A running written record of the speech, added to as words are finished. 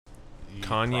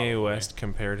Kanye West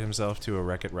compared himself to a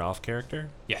Wreck-It Ralph character?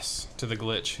 Yes, to the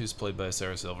Glitch, who's played by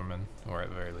Sarah Silverman, or at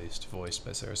the very least, voiced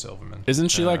by Sarah Silverman. Isn't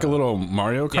she like a little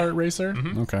Mario Kart racer?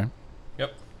 Mm-hmm. Okay.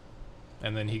 Yep.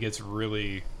 And then he gets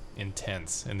really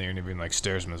intense in the interview and like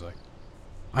stares at him and is like,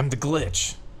 I'm the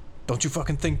Glitch. Don't you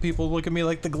fucking think people look at me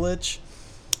like the Glitch?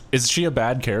 Is she a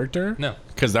bad character? No.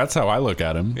 Because that's how I look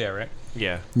at him. Yeah, right?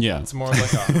 Yeah. Yeah. It's more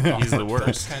like a He's the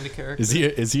worst kind of character.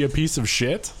 Is he a piece of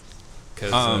shit?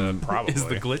 Because probably. Is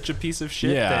the Glitch a piece of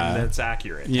shit? Yeah. Then that's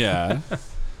accurate. Yeah.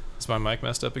 Is my mic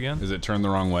messed up again? Is it turned the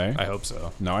wrong way? I hope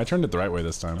so. No, I turned it the right way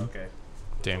this time. Okay.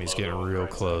 Danny's getting real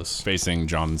close. Facing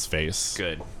John's face.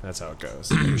 Good. That's how it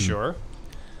goes. Are you sure?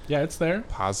 Yeah, it's there.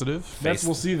 Positive?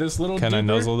 We'll see this little Can duper. I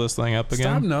nuzzle this thing up again?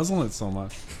 Stop nuzzling it so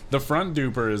much. The front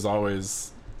duper is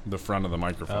always the front of the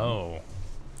microphone. Oh.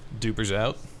 Duper's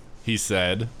out? He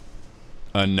said,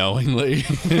 unknowingly.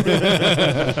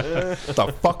 The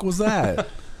fuck was that?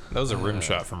 That was a rim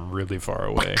shot from really far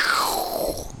away.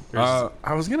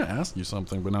 I was going to ask you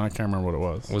something, but now I can't remember what it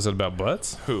was. Was it about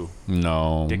butts? Who?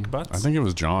 No. Dick butts? I think it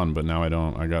was John, but now I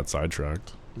don't. I got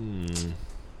sidetracked.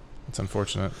 It's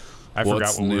unfortunate. I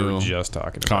What's forgot what we new? were just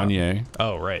talking about. Kanye.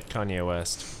 Oh, right. Kanye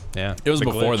West. Yeah. It was The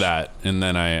before Glitch. that, and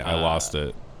then I lost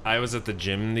it. I was at the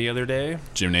gym the other day,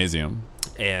 Gymnasium.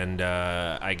 and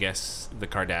I guess the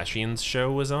Kardashians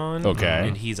show was on. Okay.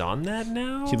 And he's on that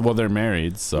now? Well, they're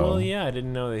married, so. Well, yeah, I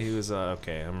didn't know that he was...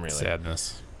 okay, I'm really...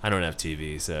 Sadness. I don't have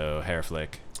TV, so hair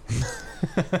flick.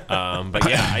 But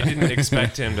yeah, I didn't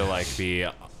expect him to like be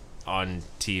on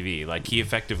TV. Like he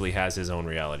effectively has his own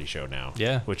reality show now.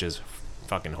 Yeah. Which is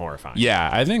fucking horrifying. Yeah,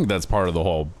 I think that's part of the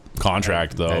whole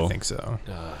contract, though. I think so.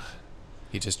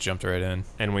 He just jumped right in.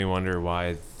 And we wonder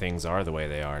why things are the way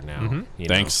they are now. You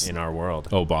Thanks. know, in our world.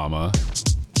 Obama.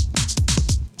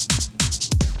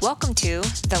 Welcome to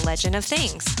The Legend of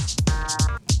Things,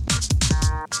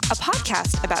 a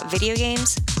podcast about video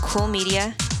games, cool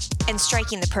media, and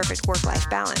striking the perfect work-life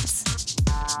balance.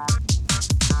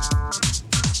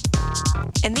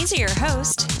 And these are your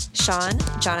hosts, Sean,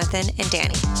 Jonathan, and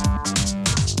Danny.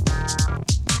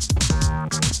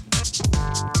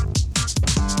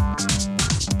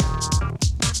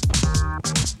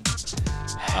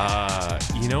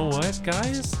 You know what,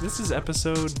 guys? This is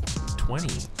episode 20.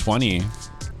 20.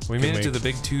 We made it we- to the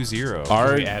big 2-0.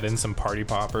 Can we add in some party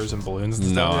poppers and balloons and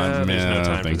No, stuff? I there's no don't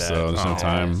time think for so. that. There's no Oh.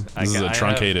 time. I This is got- a I have-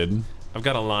 truncated. I've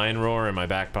got a line roar in my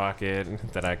back pocket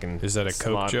that I can... Is that a Coke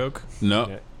slot- joke? No.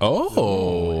 Yeah.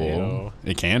 Oh. Ew.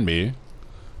 It can be.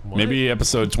 What? Maybe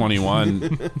episode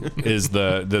 21 is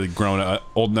the grown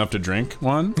old enough to drink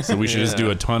one. So we should just do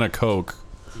a ton of Coke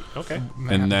Okay.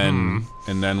 and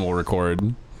then we'll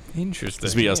record. Interesting.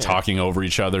 This be us talking over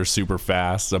each other super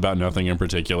fast about nothing in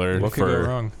particular What could go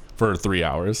wrong? for 3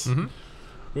 hours.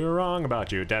 We were wrong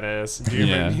about you, Dennis. Do you,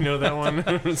 Yeah. you know that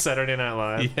one? Saturday Night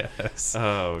Live? Yes.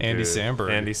 Oh, Andy dude.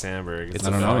 Samberg. Andy Samberg. It's I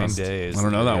a don't know. fine days. I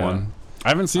don't know that Yeah. one. I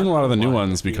haven't seen a lot of the new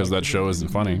ones because that show isn't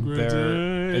funny.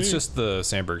 It's just the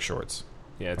Sandberg shorts.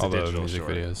 Yeah, it's all a the digital music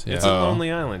short. videos. It's Yeah. a Oh. Lonely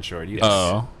Island short. You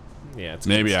Oh, yeah, it's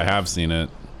maybe good I stuff. have seen it.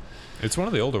 It's one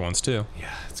of the older ones too. Yeah,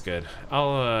 it's good.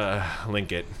 I'll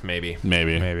link it, maybe.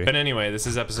 Maybe. But anyway, this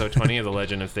is episode 20 of The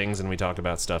Legend of Things, and we talk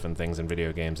about stuff and things and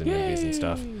video games and movies and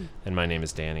stuff. And my name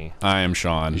is Danny. I am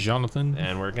Sean. Jonathan.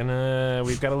 And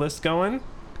we've got a list going.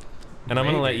 And I'm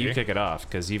going to let you Maybe. kick it off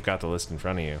because you've got the list in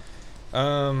front of you.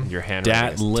 Your Dat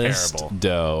handwriting is list terrible.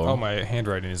 dough. Oh, my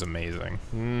handwriting is amazing.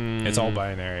 It's all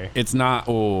binary. It's not.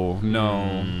 Oh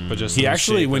no. But just He in the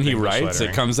actually, shape when of he English writes, it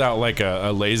lettering. comes out like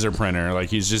a laser printer. Like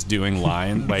he's just doing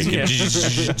line. Like Yeah.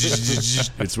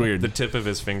 it's weird. The tip of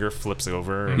his finger flips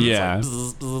over. And Yeah. It's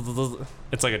like, bzz, bzz, bzz.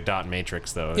 It's like a dot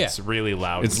matrix, though. Yeah. It's really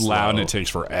loud. It's and loud and slow. it takes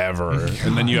forever,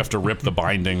 and then you have to rip the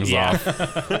bindings Yeah.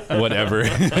 off.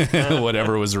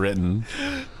 Whatever was written.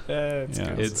 It's Yeah.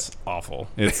 good. It's awful.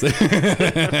 It's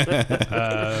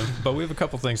But we have a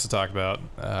couple things to talk about.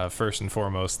 First and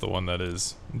foremost, the one that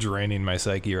is draining my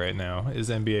psyche right now is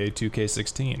NBA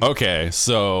 2K16. okay.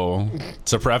 So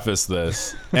to preface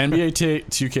this, NBA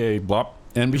 2K blop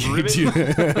NBA 2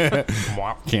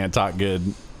 can't talk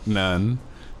good. None.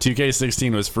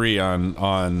 2K16 was free on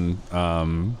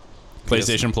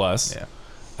PlayStation Plus. Yeah.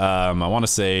 I want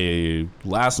to say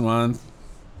last month,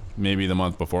 maybe the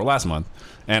month before last month,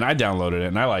 and I downloaded it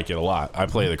and I like it a lot. I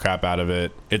play the crap out of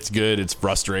it. It's good. It's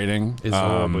frustrating. It's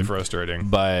horribly frustrating.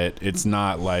 But it's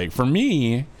not like, for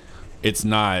me, it's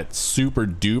not super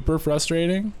duper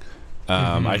frustrating.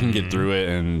 I can get through it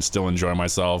and still enjoy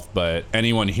myself, but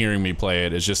anyone hearing me play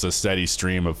it is just a steady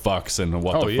stream of fucks and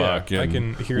what Oh, the yeah. fuck. I And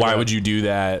can hear why that. would you do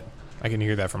that? I can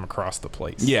hear that from across the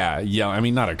place. Yeah. I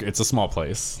mean, it's a small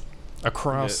place.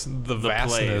 across the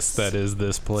vastness place. that is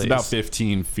this place. It's about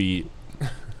 15 feet.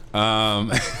 From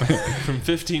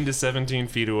 15 to 17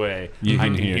 feet away, You I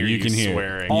can can hear- hear you you can hear.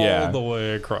 swearing. all Yeah. the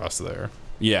way across there.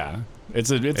 Yeah. It's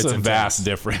a intense. vast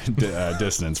different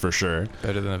distance for sure.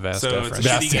 Better than a vast So it's difference. a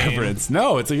Vast shitty game. difference.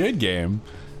 No, it's a good game.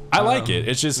 I like it.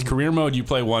 It's just career mode. You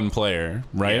play one player,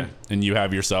 right? Yeah. And you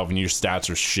have yourself, and your stats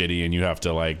are shitty, and you have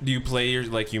to like Do you play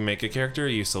you make a character, or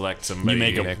you select somebody?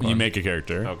 you make a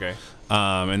character. Okay.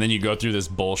 And then you go through this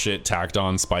bullshit tacked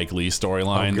on Spike Lee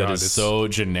storyline Oh, that God, is it's- so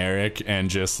generic and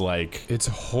just like. It's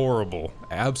horrible.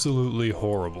 Absolutely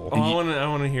horrible. Oh, I want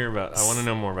to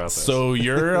know more about this. So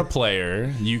you're a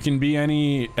player. You can be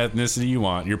any ethnicity you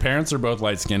want. Your parents are both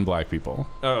light-skinned black people,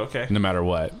 oh, okay. no matter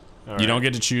what. All You don't right.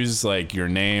 get to choose like your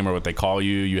name or what they call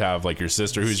you. You have like your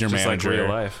sister who's your Just manager. like real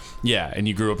life. Yeah, and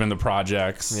you grew up in the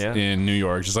projects Yeah. in New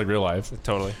York, just like real life.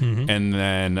 Totally. And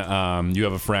then you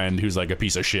have a friend who's like a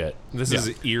piece of shit. This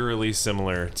is eerily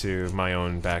similar to my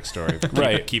own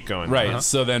backstory. Keep going. Right.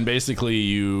 So then basically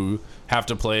you have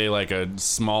to play like a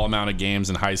small amount of games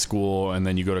in high school, and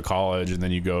then you go to college, and then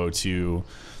you go to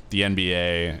the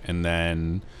NBA, and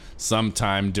then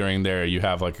sometime during there you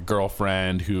have like a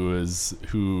girlfriend who is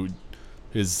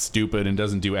stupid and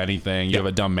doesn't do anything. You have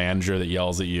a dumb manager that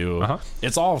yells at you.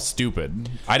 It's all stupid.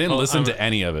 I didn't listen to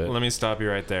any of it. Let me stop you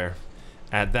right there.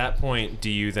 At that point, do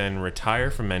you then retire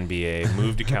from NBA,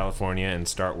 move to California, and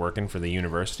start working for the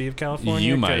University of California?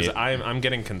 You might. Because I'm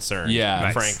getting concerned. Yeah.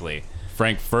 Nice. Frankly.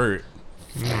 Frankfurt.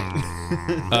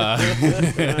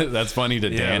 That's funny to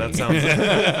Yeah, Danny.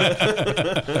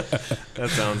 that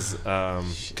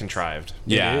sounds contrived.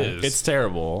 Yeah, It is. it's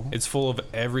terrible. It's full of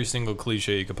every single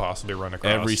cliche you could possibly run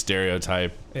across. Every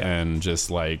stereotype and just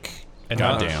like And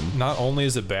goddamn. Not only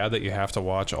is it bad that you have to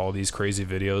watch all these crazy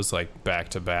videos like back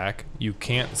to back, you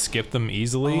can't skip them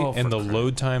easily, Oh, and the for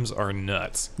load times are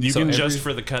nuts. You can Just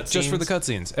for the cutscenes? Just for the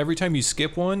cutscenes. Every time you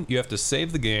skip one, you have to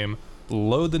save the game,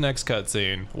 load the next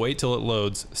cutscene, wait till it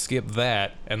loads, skip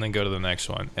that, and then go to the next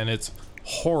one. And it's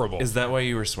horrible. Is that why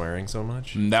you were swearing so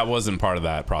much? That wasn't part of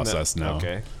that process, no.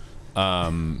 Okay.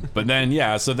 But then,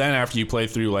 yeah, so then after you play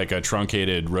through like a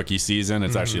truncated rookie season,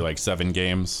 it's actually like 7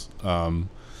 games.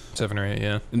 7 or 8,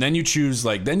 yeah. And then you choose,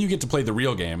 like, then you get to play the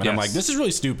real game. And I'm Yes. like, this is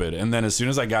really stupid. And then as soon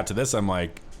as I got to this, I'm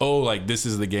like, oh, like, this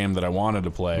is the game that I wanted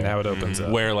to play. Now it opens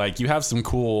up. Where, like, you have some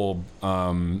cool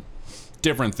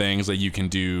different things. Like, you can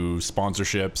do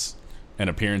sponsorships and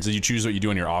appearances. You choose what you do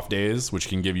on your off days, which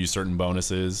can give you certain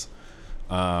bonuses.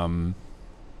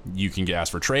 You can get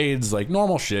asked for trades, like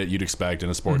normal shit you'd expect in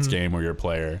a sports game where you're a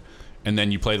player. And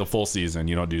then you play the full season.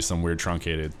 You don't do some weird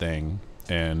truncated thing.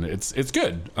 And it's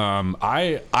good.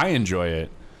 I enjoy it.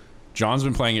 John's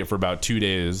been playing it for about 2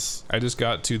 days. I just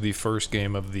got to the first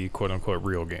game of the quote-unquote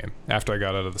real game after I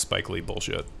got out of the Spike Lee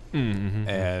bullshit.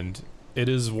 And it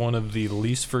is one of the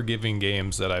least forgiving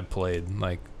games that I've played.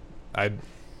 Like, I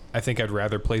think I'd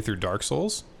rather play through Dark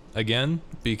Souls again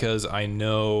because I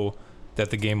know that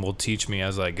the game will teach me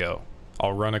as I go.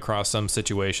 I'll run across some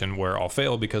situation where I'll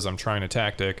fail because I'm trying a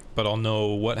tactic, but I'll know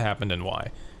what happened and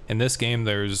why. In this game,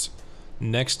 there's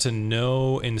next to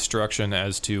no instruction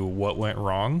as to what went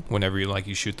wrong whenever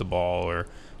you shoot the ball or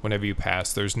whenever you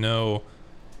pass. There's no,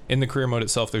 in the career mode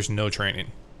itself, there's no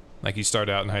training. Like, you start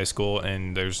out in high school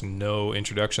and there's no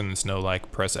introduction. There's no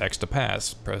like press X to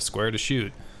pass, press square to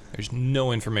shoot. There's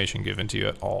no information given to you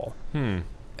at all.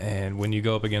 And when you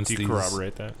go up against Do you these,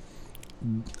 corroborate that?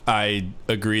 I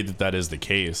agree that is the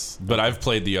case, but I've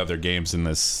played the other games in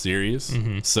this series,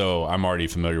 so I'm already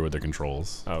familiar with the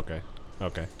controls. Oh,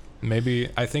 okay. maybe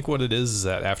I think what it is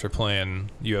that after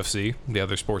playing UFC, the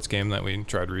other sports game that we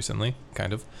tried recently,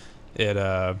 kind of, it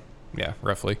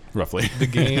roughly the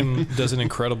game does an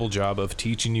incredible job of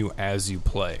teaching you as you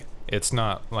play. It's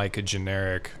not like a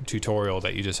generic tutorial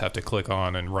that you just have to click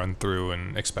on and run through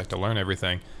and expect to learn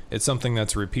everything. It's something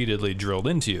that's repeatedly drilled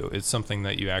into you. It's something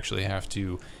that you actually have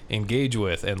to engage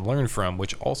with and learn from,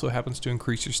 which also happens to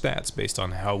increase your stats based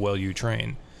on how well you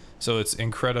train. So it's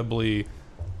incredibly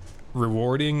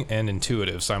rewarding and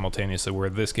intuitive simultaneously, where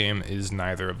this game is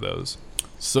neither of those.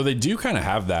 So they do kind of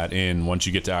have that in once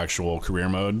you get to actual career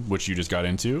mode, which you just got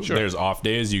into. Sure. There's off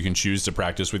days you can choose to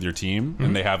practice with your team,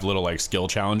 and they have little like skill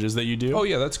challenges that you do. Oh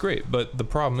yeah, that's great. But the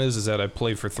problem is that I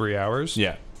played for 3 hours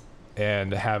Yeah.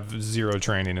 and have zero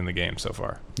training in the game so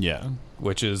far, Yeah.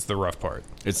 which is the rough part.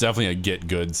 It's definitely a get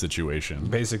good situation.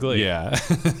 Basically, Yeah.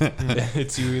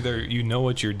 it's you either you know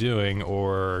what you're doing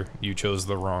or you chose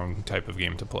the wrong type of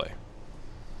game to play.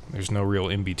 There's no real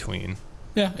in between.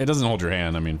 Yeah. It doesn't hold your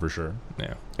hand, I mean, for sure.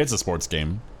 Yeah. It's a sports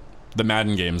game. The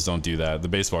Madden games don't do that. The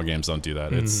baseball games don't do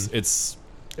that.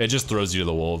 It just throws you to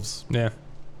the wolves. Yeah.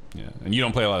 Yeah, and you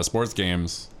don't play a lot of sports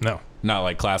games. No. Not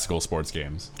like classical sports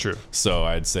games. True. So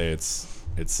I'd say it's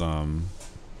kind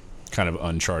of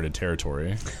uncharted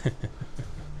territory.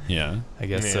 Yeah. I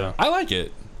guess so. I like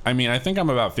it. I mean, I think I'm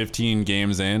about 15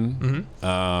 games in,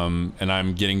 and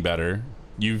I'm getting better.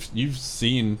 You've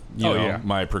seen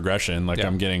my progression. Like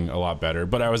I'm getting a lot better.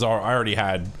 But I already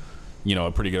had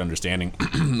a pretty good understanding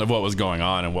of what was going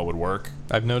on and what would work.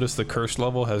 I've noticed the curse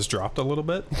level has dropped a little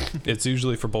bit. It's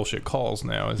usually for bullshit calls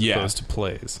now as opposed to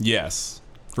plays. Yes,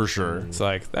 for sure. It's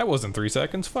like, that wasn't 3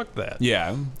 seconds. Fuck that.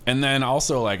 Yeah. And then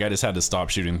also, like, I just had to stop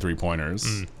shooting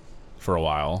 3-pointers for a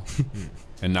while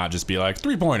and not just be like,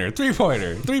 3-pointer,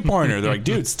 3-pointer, 3-pointer. They're like,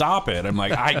 dude, stop it. I'm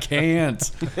like, I can't.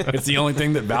 It's the only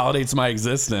thing that validates my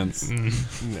existence.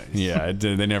 Nice. Yeah,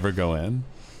 they never go in.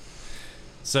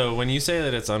 So when you say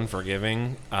that it's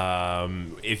unforgiving,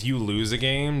 if you lose a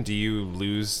game, do you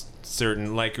lose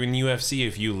certain, like in UFC,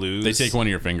 if you lose, They take one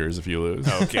of your fingers if you lose.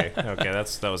 Okay,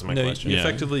 that was my question.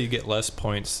 Effectively, you get less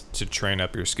points to train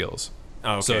up your skills.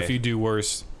 Okay. So if you do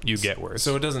worse, you get worse.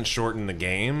 So it doesn't shorten the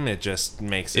game; it just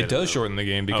makes it. It does shorten the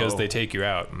game because Oh. they take you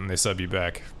out and they sub you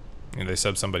back, and they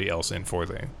sub somebody else in for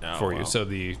you. Wow. So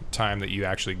the time that you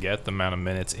actually get, the amount of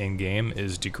minutes in game,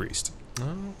 is decreased.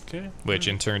 Okay. Which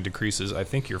in turn decreases, I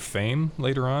think, your fame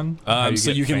later on. how you So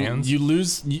get you can fans. you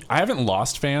lose. I haven't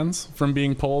lost fans from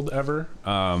being pulled ever.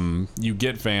 You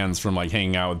get fans from like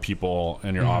hanging out with people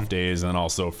in your off days, and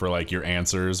also for like your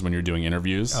answers when you're doing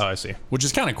interviews. Oh, I see. Which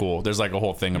is kind of cool. There's like a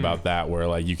whole thing about that where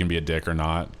like you can be a dick or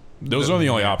not. Those are the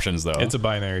only options though. It's a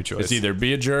binary choice. It's either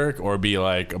be a jerk or be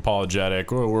like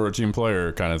apologetic. Oh, we're a team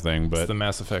player kind of thing. It's But the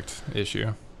Mass Effect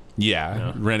issue.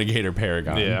 yeah, renegade or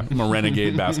paragon. Yeah. I'm a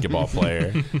renegade basketball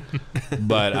player.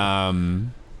 But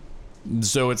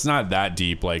so it's not that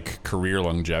deep like career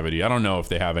longevity. I don't know if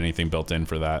they have anything built in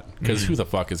for that because who the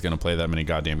fuck is going to play that many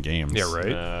goddamn games? Yeah,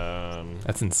 right.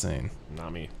 That's insane.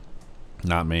 Not me.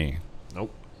 Not me.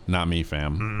 Nope. Not me,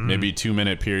 fam. Maybe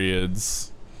 2-minute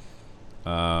periods.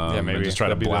 Yeah, maybe and just try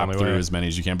to that'd be the blap only through way. as many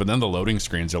as you can. But then the loading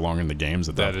screens are longer in the games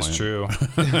at that That point. is true.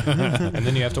 And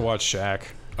then you have to watch Shaq.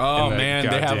 Oh in that man,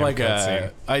 they have goddamn like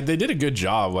cutscene. they did a good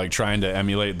job like trying to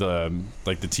emulate the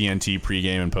TNT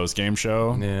pregame and postgame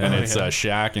show. Yeah. And it's Yeah.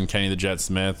 Shaq and Kenny the Jet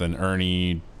Smith and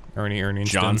Ernie Ernie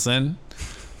Johnson,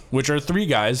 which are 3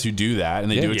 guys who do that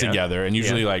and they do it together. And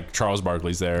usually like Charles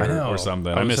Barkley's there or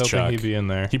something. I was miss hoping Chuck. he'd be in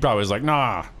there. He probably was like,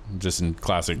 nah, just in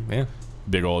classic Yeah,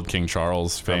 big old King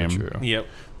Charles fame. probably true. Yep.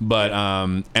 But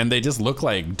and they just look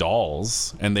like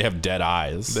dolls and they have dead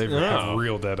eyes. They have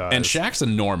real dead eyes. And Shaq's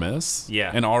enormous,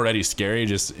 Yeah. and already scary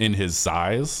just in his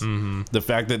size. The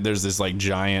fact that there's this like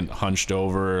giant, hunched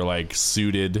over, like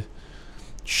suited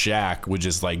Shaq with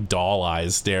just like doll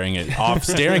eyes staring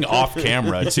off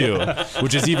camera too,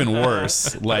 which is even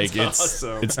worse. Like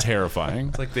awesome. it's terrifying.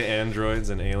 It's like the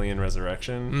androids in Alien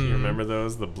Resurrection. You remember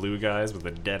those? The blue guys with the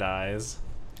dead eyes.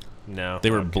 No, They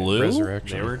were blue.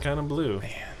 Resurrection. They were kind of blue. Man.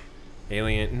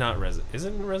 Alien, not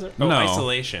isn't Resurrection? No.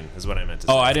 Isolation is what I meant to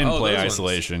say. Oh, I didn't Oh, play those ones.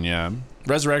 Isolation. Yeah,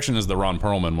 Resurrection is the Ron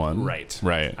Perlman one. Right.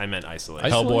 Right. I meant Isolation.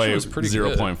 Isolation Hellboy was pretty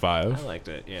good. 0.5. I liked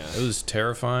it. Yeah. It was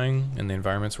terrifying, and the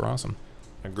environments were awesome.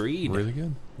 Agreed. Really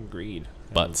good. Agreed.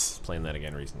 I Butts. was playing that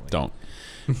again recently. Don't.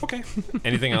 Okay.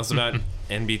 Anything else about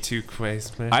NB2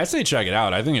 Quest? I say check it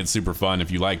out. I think it's super fun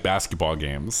if you like basketball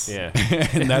games. Yeah.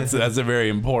 And that's a very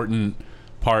important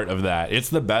part of that. It's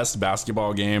the best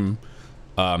basketball game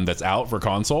that's out for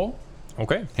console,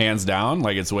 Okay. hands down.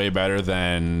 Like it's way better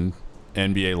than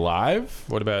NBA Live.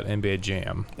 What about NBA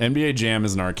Jam? NBA Jam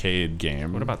is an arcade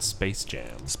game. What about Space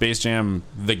Jam? Space Jam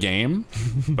the game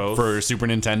Both. for Super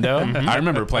Nintendo? I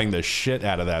remember playing the shit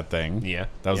out of that thing. Yeah.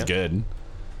 That was Yeah. good.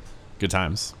 Good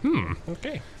times.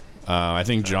 Okay. I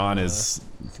think John is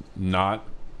not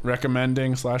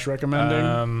recommending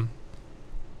 /recommending.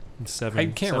 I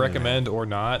can't recommend or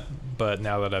not, but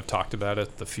now that I've talked about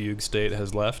it, the fugue state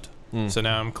has left. So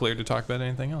now I'm clear to talk about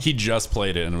anything else. He just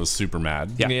played it and was super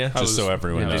mad. Yeah. Just so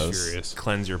everyone just knows. furious.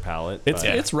 Cleanse your palate. It's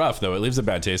but- it's rough though. It leaves a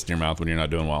bad taste in your mouth when you're not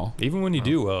doing well. Even when you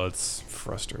do well, it's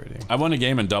frustrating. I won a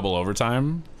game in double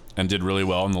overtime and did really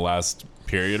well in the last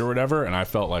period or whatever, and I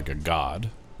felt like a god.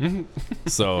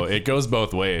 So it goes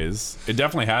both ways. It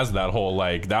definitely has that whole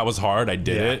like that was hard, I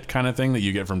did it kind of thing that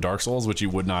you get from Dark Souls, which you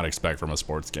would not expect from a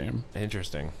sports game.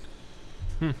 Interesting.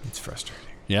 It's frustrating.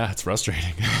 Yeah, it's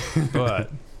frustrating.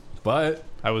 But But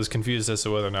I was confused as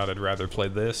to whether or not I'd rather play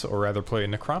this or rather play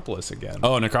Necropolis again.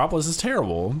 Oh, Necropolis is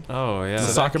terrible. Oh yeah. Let's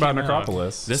So talk that about came out.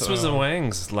 Necropolis. This was a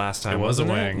Wang's last time. It was a wasn't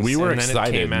Wang's. We were and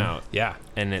excited. Then it came out, Yeah.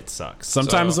 and it sucks.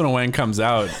 Sometimes So- when a Wang comes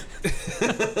out,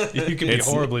 You can be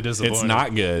horribly disappointed. it's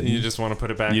not good. You just want to put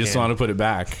it back. You just want to put it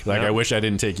back. Like, Yep. I wish I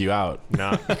didn't take you out.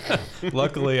 No.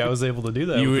 Luckily, I was able to do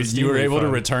that. You with the Steam were able to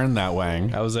refund. return that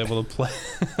Wang. I was able to play.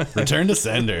 Return to I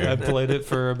sender. played it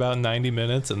for about 90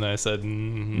 minutes, and then I said,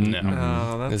 no,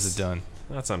 Oh, this is done.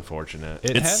 That's unfortunate.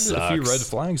 It had a few sucks. red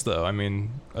flags, though. I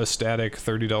mean, a static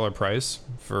 $30 price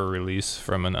for a release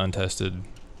from an untested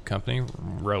company,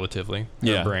 relatively.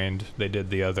 Yeah. Brained. They did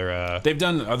the other. They've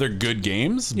done other good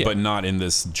games, Yeah. but not in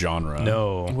this genre.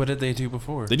 No. What did they do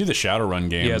before? They do the Shadowrun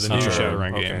games. Yeah, the new which are-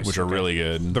 Shadowrun okay. games. which are really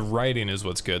good. The writing is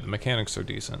what's good. The mechanics are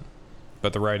decent,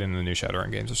 but the writing in the new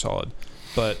Shadowrun games are solid.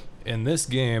 But in this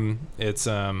game, it's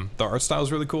the art style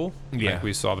is really cool. Yeah. Like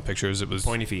we saw the pictures. It was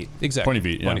Pointy feet. exactly Pointy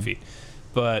feet, yeah. Pointy feet.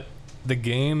 But the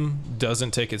game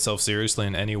doesn't take itself seriously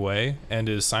in any way and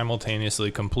is simultaneously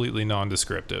completely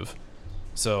non-descriptive.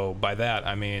 So by that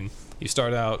I mean you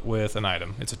start out with an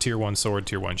item. It's a tier 1 sword,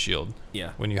 tier 1 shield.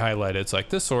 Yeah. When you highlight it, it's like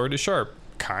this sword is sharp,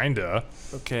 kinda,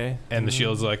 Okay. and the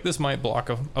shield's like this might block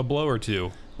a blow or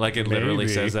two. Like it literally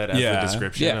Maybe. says that as Yeah. the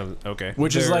description. Yeah. Of, okay.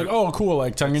 Which is They're- like, oh, cool,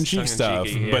 like tongue-in-cheek It's stuff.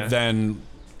 tongue-in-cheeky, yeah. But then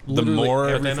the Literally more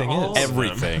everything is.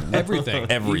 everything.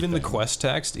 Everything. Everything. Even the quest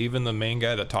text, even the main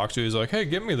guy that talks to you is like, hey,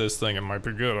 give me this thing. It might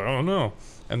be good. I don't know.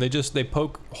 And they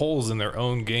poke holes in their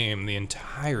own game the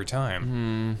entire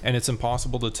time. And it's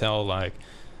impossible to tell, like,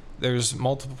 there's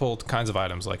multiple kinds of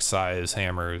items like size,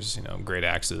 hammers, great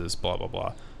axes, blah, blah,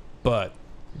 blah. But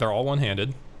they're all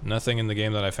one-handed. Nothing in the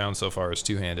game that I found so far is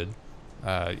two-handed.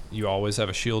 You always have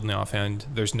a shield in the offhand.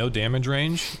 There's no damage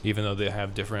range, even though they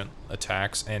have different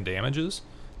attacks and damages.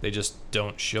 They just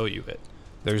don't show you it.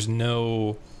 There's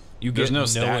no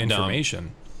stat dump.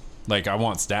 information. Like, I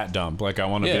want stat dump. Like, I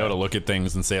want to be Yeah. able to look at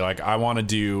things and say, like, I want to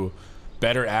do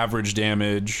better average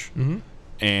damage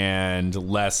and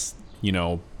less,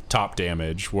 top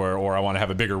damage, or I want to have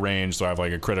a bigger range so I have,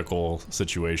 like, a critical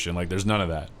situation. Like, there's none of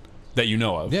that you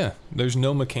know of. Yeah, there's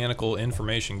no mechanical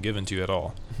information given to you at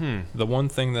all. The one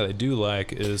thing that I do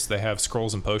like is they have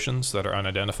scrolls and potions that are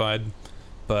unidentified,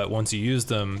 but once you use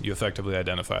them, you effectively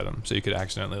identify them. So you could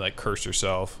accidentally, like, curse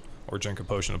yourself or drink a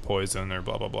potion of poison or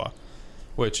blah, blah, blah,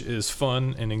 which is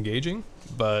fun and engaging,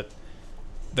 but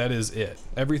that is it.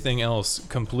 Everything else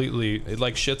completely, it,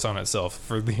 like, shits on itself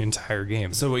for the entire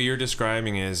game. So what you're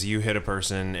describing is you hit a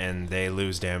person and they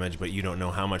lose damage, but you don't know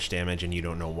how much damage and you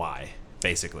don't know why,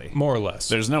 basically. More or less.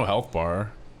 There's no health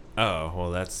bar. Oh,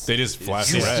 well, that's... They just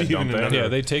flash it's red, even don't they? another- Yeah,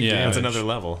 they take Yeah. damage. That's another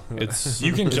level. It's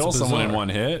You can it's kill someone in bizarre. one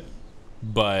hit,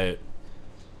 but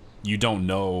you don't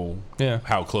know Yeah.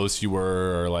 how close you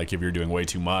were, or, like, if you're doing way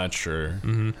too much, or...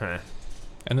 Huh.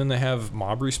 And then they have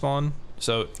mob respawn.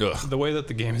 So Ugh. the way that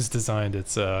the game is designed,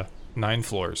 it's 9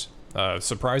 floors.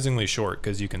 Surprisingly short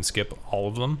because you can skip all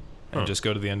of them and just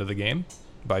go to the end of the game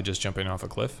by just jumping off a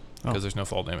cliff because there's no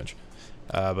fall damage.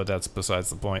 But that's besides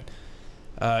the point.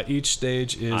 Each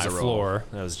stage is Eye a roll. floor.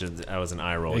 That was an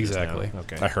eye roll. just now. Exactly.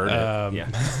 Okay. I heard it. Yeah.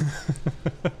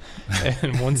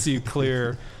 And once you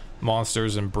clear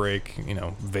monsters and break,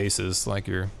 vases like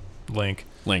your Link,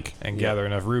 and gather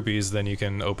enough rupees, then you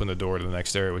can open the door to the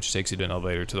next area, which takes you to an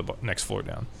elevator to the next floor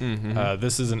down.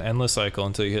 This is an endless cycle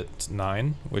until you hit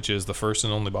 9, which is the first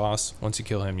and only boss. Once you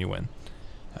kill him, you win.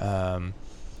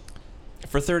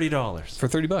 For $30. For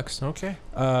 $30. Okay.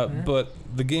 But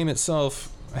the game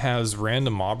itself has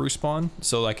random mob respawn.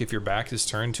 So, like, if your back is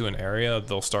turned to an area,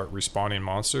 they'll start respawning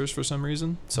monsters for some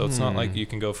reason. So it's not like you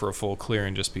can go for a full clear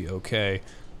and just be okay.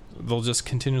 They'll just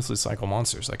continuously cycle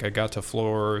monsters. Like, I got to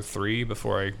floor 3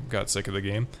 before I got sick of the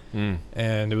game,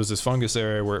 and it was this fungus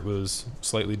area where it was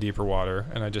slightly deeper water,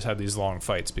 and I just had these long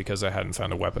fights because I hadn't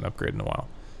found a weapon upgrade in a while.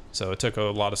 So it took a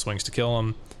lot of swings to kill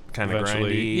them. Kind of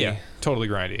Eventually, grindy. yeah, totally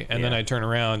grindy. And then Yeah. I turn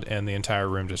around and the entire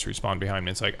room just respawned behind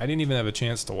me. It's like I didn't even have a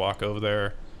chance to walk over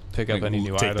there, pick up any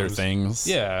new take items. their things.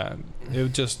 Yeah, it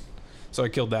would just. So I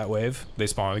killed that wave. They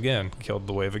spawned again. Killed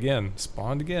the wave again.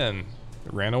 Spawned again.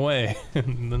 Ran away,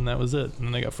 and then that was it. And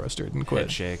then I got frustrated and quit.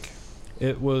 Head shake.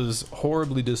 It was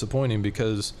horribly disappointing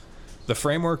because the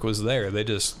framework was there. They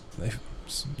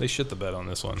shit the bed on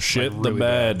this one. Shit Like, the really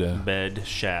bad. bed. Bed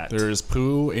shat. There's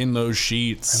poo in those I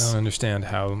sheets. don't understand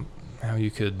how you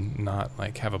could not,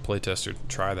 like, have a playtester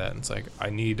try that. And it's like, I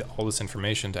need all this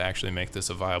information to actually make this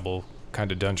a viable kind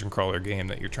of dungeon crawler game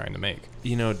that you're trying to make.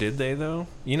 Did they though?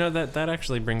 That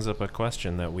actually brings up a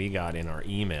question that we got in our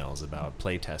emails about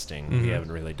playtesting. We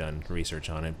haven't really done research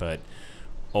on it, but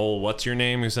what's your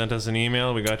name who sent us an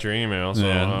email? We got your email,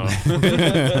 so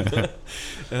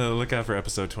look out for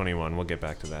episode 21. We'll get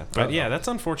back to that. But yeah, that's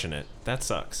unfortunate. That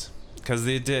sucks. Because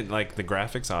they did, like, the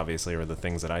graphics obviously were the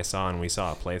things that I saw, and we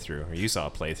saw a playthrough, or you saw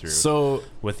a playthrough. So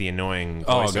with the annoying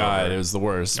oh voiceover. god, it was the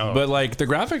worst. But like the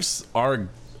graphics are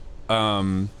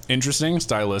interesting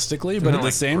stylistically, but at the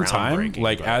like same time,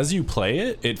 like but- as you play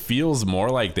it, it feels more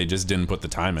like they just didn't put the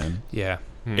time in. Yeah.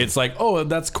 It's like, oh,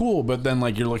 that's cool, but then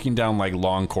like you're looking down like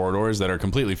long corridors that are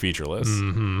completely featureless,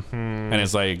 and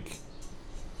it's like,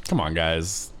 come on,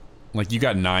 guys, like you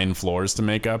got 9 floors to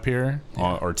make up here,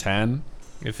 or 10.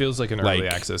 It feels like an early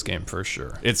Like- access game for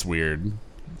sure. It's weird.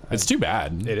 It's too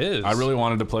bad. It is. I really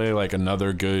wanted to play like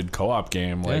another good co-op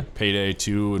game, like Payday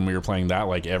 2, and we were playing that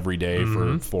like every day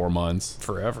for 4 months.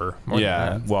 Forever. More than Yeah,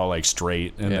 that. well, like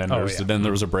straight, and Yeah. then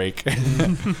there was a break.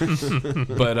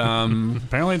 But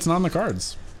apparently, it's not on the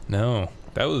cards. No.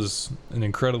 That was an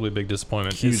incredibly big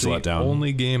disappointment. Huge It's the letdown.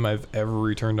 only game I've ever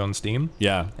returned on Steam,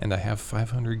 Yeah. and I have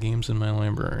 500 games in my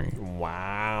library.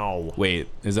 Wow. Wait,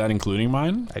 is that including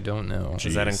mine? I don't know.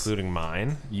 Is that Jeez. including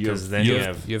mine? You Because have- then you you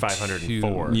have- have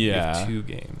 504. You Yeah. have 2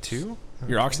 games. 2?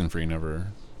 Your Oxenfree never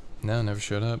No, never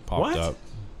showed up. popped What? up.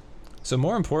 So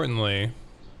more importantly,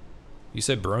 you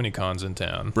said BronyCon's in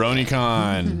town.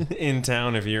 BronyCon. In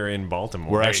town if you're in Baltimore.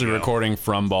 We're There actually you go. recording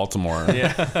from Baltimore.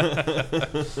 Yeah.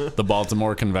 The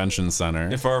Baltimore Convention Center.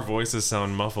 If our voices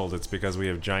sound muffled, it's because we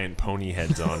have giant pony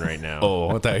heads on right now. Oh,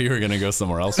 I thought you were gonna go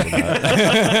somewhere else with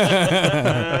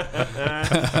that.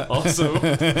 Also,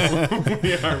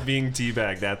 we are being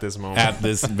teabagged at this moment. At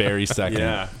this very second.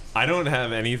 Yeah. I don't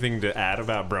have anything to add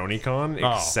about BronyCon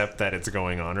Oh. except that it's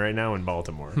going on right now in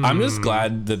Baltimore. I'm just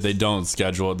glad that they don't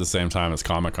schedule at the same time as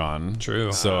Comic-Con.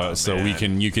 True. So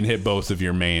man. you can hit both of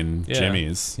your main Yeah.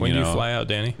 Jimmies. When you you know? fly out,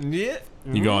 Danny? Yeah.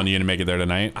 You gonna make it there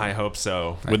tonight? I hope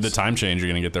so. With the time change, you're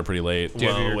gonna get there pretty late. Do you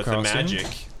have Well, your with the costume? magic,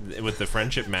 with the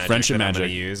friendship magic Friendship that I'm magic. going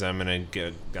to use,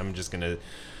 I'm just going to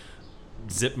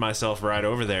zip myself right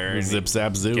over there and Zip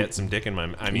zap zoo. get some dick in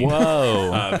my. I mean,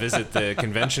 Whoa. visit the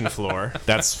convention floor,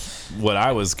 That's what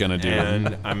I was gonna do.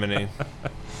 and I'm gonna,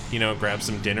 grab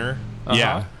some dinner.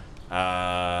 Yeah.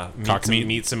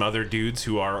 Meet some other dudes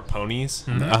who are ponies.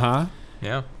 Uh huh.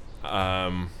 Yeah.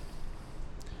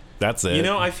 That's it.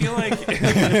 I feel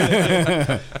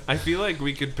like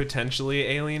we could potentially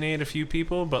alienate a few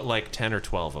people, but like 10 or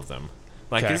 12 of them.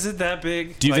 Like, Okay. is it that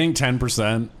big? Do you Like, think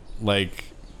 10%? Like,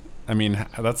 I mean,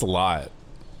 that's a lot.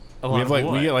 a lot We have of like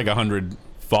what? we get like 100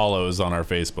 follows on our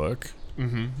Facebook,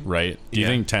 right? Do you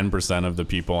Yeah. think 10% of the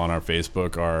people on our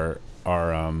Facebook are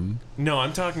No,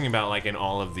 I'm talking about like in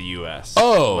all of the U.S.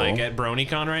 Oh. Like at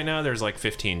BronyCon right now, there's like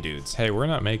 15 dudes. Hey, we're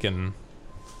not making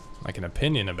like an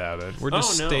opinion about it. We're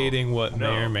just no. stating what may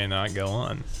No. or may not go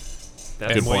on.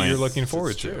 That's And what point. you're looking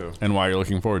forward It's to. true. and why you're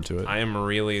looking forward to it? I am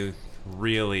really,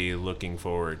 really looking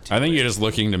forward to I think it. you're just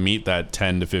looking to meet that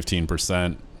 10 to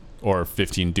 15% or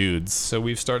 15 dudes. So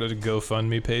we've started a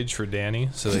GoFundMe page for Danny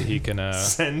so that he can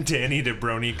Send Danny to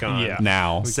BronyCon. Yeah.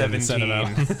 Now, We can send him out.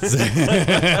 17.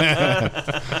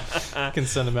 can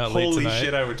send him out late Holy tonight.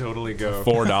 shit, I would totally go.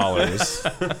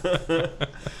 $4.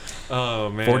 Oh,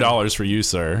 man. $4 for you,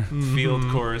 sir. Field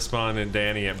correspondent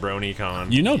Danny at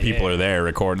BronyCon. You know people are there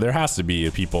record. There has to be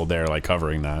people there like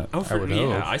covering that. Oh, I would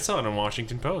hope. I saw it on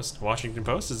Washington Post. Washington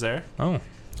Post is there. Oh,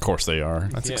 Of course they are.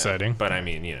 that's Yeah. exciting. But I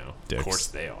mean, Dicks. of course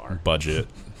they are. Budget.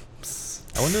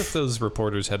 I wonder if those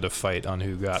reporters had to fight on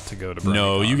who got to go to BronyCon.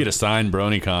 No, you get a signed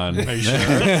BronyCon. Are you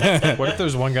sure? What if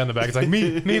there's one guy in the back? It's like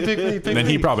me, pick Then me.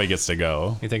 he probably gets to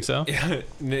go. You think so? He's How in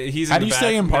do the you back,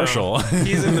 stay impartial? no,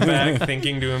 he's in the back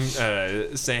thinking to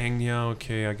him, saying, "Yeah,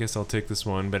 okay, I guess I'll take this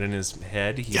one." But in his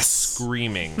head, he's Yes.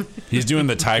 screaming. He's doing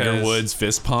the Tiger Because- Woods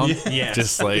fist pump, Yes.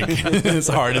 just like as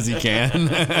hard as he can.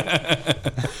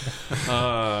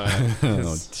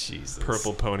 His Jesus.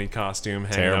 purple pony costume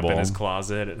hanging Terrible. up in his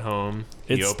closet at home.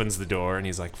 He It's- opens the door and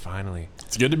he's like, "Finally,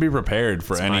 It's good to be prepared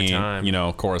for It's my any,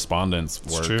 time. correspondence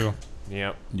work. It's true.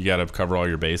 yep." You got to cover all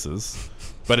your bases.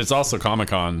 But it's also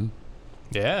Comic-Con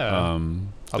Yeah. I'll be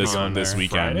this going this there.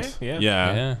 weekend. Friday?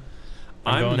 Yeah. yeah.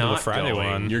 I'm going to the not Friday going.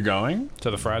 one. You're going?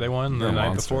 To the Friday one, the You're a night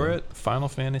monster. before it, Final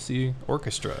Fantasy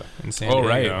Orchestra in San Oh, Diego.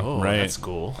 right. Oh, Right. that's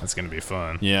cool. That's gonna be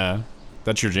fun. Yeah.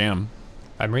 That's your jam.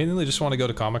 I mainly just want to go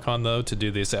to Comic Con though to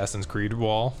do the Assassin's Creed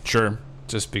wall, Sure.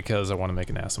 just because I want to make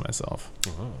an ass of myself.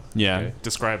 Yeah. Okay.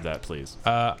 Describe that, please.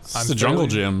 It's a jungle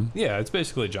gym. Yeah, it's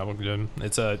basically a jungle gym.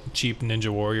 It's a cheap Ninja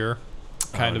Warrior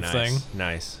kind of nice. thing,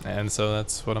 Nice. and so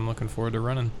that's what I'm looking forward to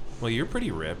running. Well, you're pretty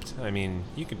ripped. I mean,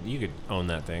 you could own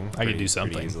that thing. I could pretty- do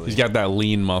something. pretty easily. He's got that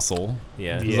lean muscle.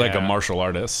 Yeah. He's like a Yeah. martial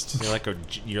artist.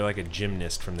 You're like a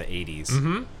gymnast from the 80s.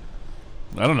 Mm-hmm.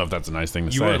 I don't know if that's a nice thing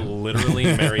to You say. are literally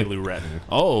Mary Lou Retton.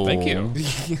 Oh, Thank you.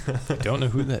 I don't know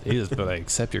who that is, but I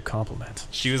accept your compliment.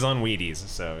 She was on Wheaties,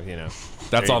 so you know.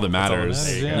 That's all that That's all that matters.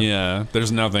 matters, There you yeah. Yeah,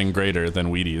 there's nothing greater than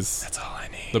Wheaties. That's all I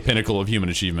need. The pinnacle of human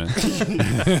achievement.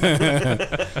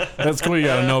 That's cool. You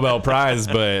got a Nobel Prize,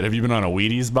 but have you been on a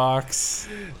Wheaties box?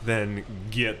 Then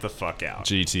get the fuck out.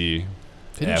 GT.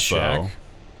 Didn't FO.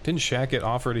 Shaq get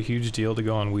offered a huge deal to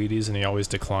go on Wheaties, and he always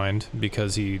declined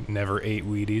because he never ate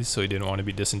Wheaties, so he didn't want to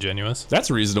be disingenuous?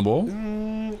 That's reasonable.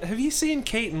 Have you seen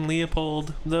Kate and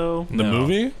Leopold though? The No.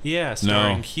 movie? Yeah,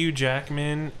 starring No. Hugh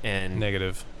Jackman and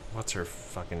Negative. what's her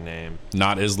fucking name?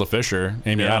 Not Isla Fisher.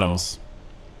 Amy No. Adams.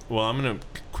 Well, I'm gonna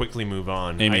quickly move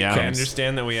on. Amy I Adams.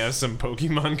 understand that we have some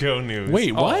Pokemon Go news.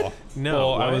 Wait, what? Oh, No,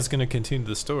 Well, I what? was going to continue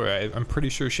the story. I'm pretty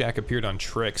sure Shaq appeared on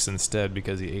Trix instead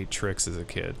because he ate Trix as a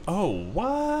kid. Oh, what?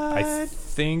 I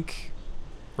think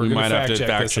we're We gonna might have to this and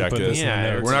fact check put it. this in the Yeah,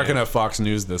 notes. We're not going to Fox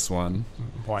News this one.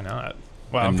 Why not?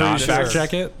 Well, And pretty not sure- fact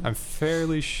check it? I'm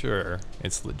fairly sure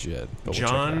it's legit. But we'll check it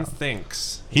John out.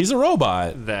 thinks He's a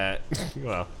robot. that.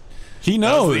 Well, He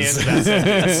that was knows. the end of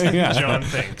that sentence. Yeah. John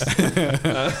thinks.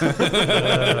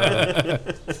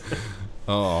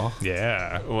 Oh.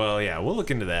 Yeah, Well, yeah, we'll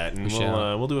look into that and We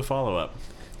shall. we'll do a follow up.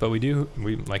 but we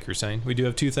like you're saying, we do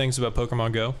have two things about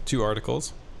Pokemon Go, two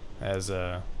articles. As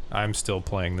I'm still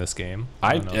playing this game.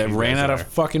 I don't know if you ran guys out are. of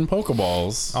fucking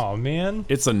Pokeballs. Oh man.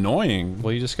 It's annoying.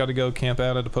 Well, you just got to go camp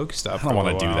out at a Pokestop. I don't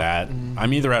want to do that.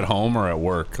 I'm either at home or at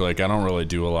work. Like, I don't really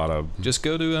do a lot of. Just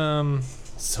go to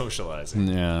Socializing.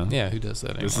 Yeah. Yeah, who does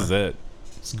that anymore? This is it.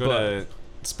 Just go to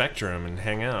Spectrum and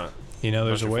hang out. You know,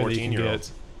 there's a Bunch of way that you can get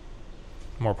 14-year-olds.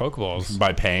 more Pokeballs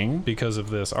By paying? because of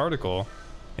this article.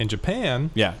 In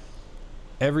Japan, Yeah.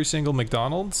 every single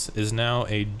McDonald's is now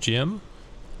a gym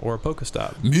or a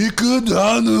Pokestop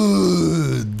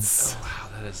McDonald's. Wow,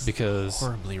 that is because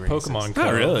horribly racist. Pokemon Co.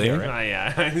 Not really. Yeah, right.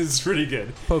 Yeah, it's pretty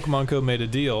good. Pokemon Co. made a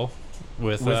deal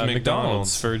with McDonald's.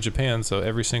 McDonald's for Japan, so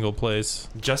every single place.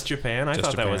 Just Japan? I Just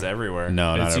thought that was Japan. everywhere.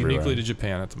 No, not it's everywhere. uniquely to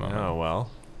Japan at the moment. Oh, well.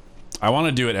 I want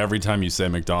to do it every time you say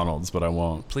McDonald's, but I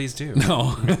won't. Please do.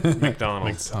 No.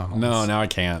 McDonald's. No, now I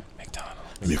can't.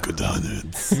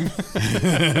 McDonald's.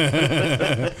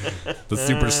 The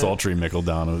super sultry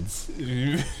McDonald's.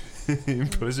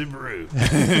 Pussy brew.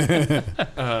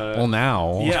 Well,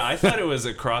 now. Yeah, I thought it was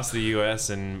across the U.S.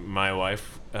 and my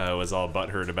wife was all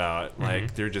butthurt about,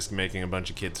 like, they're just making a bunch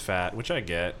of kids fat, which I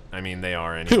get. I mean, they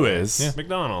are anyway. Who is? Yeah.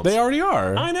 McDonald's. They already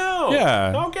are. I know.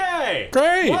 Yeah. Okay.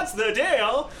 Great. What's the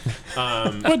deal?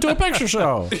 Went to a picture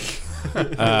show.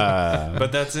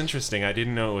 But that's interesting. I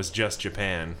didn't know it was just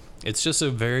Japan. It's just a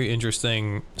very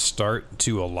interesting start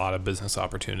to a lot of business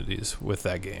opportunities with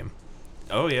that game.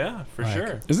 Oh, yeah, for Like,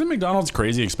 sure. Isn't McDonald's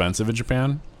crazy expensive in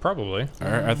Japan? Probably.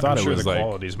 I thought I'm it sure was the like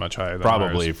quality's much higher than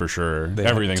probably ours. for sure. They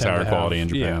Everything's tend higher to quality in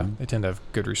have- Japan. Yeah, they tend to have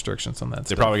good restrictions on that They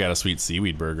stuff. probably got a sweet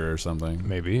seaweed burger or something.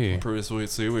 Maybe. Pretty sweet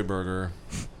seaweed burger.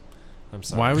 I'm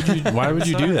sorry. Why would you? Why would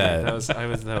you do that?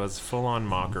 That was full on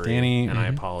mockery, Danny, and I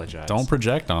apologize. Don't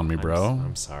project on me, bro.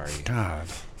 I'm sorry. God.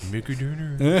 Mickey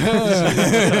Dinner.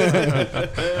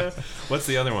 What's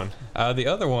the other one? The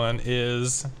other one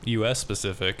is U.S.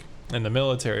 specific, and the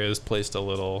military has placed a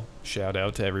little shout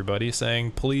out to everybody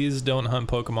saying, please don't hunt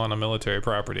Pokemon on military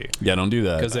property. Yeah, don't do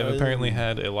that. Because they've apparently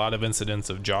had a lot of incidents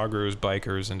of joggers,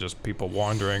 bikers, and just people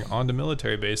wandering onto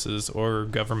military bases or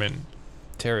government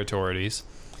territories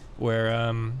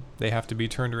where they have to be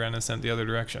turned around and sent the other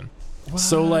direction.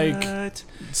 So like, What?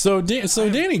 so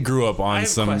Danny grew up I on have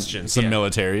some questions, yeah.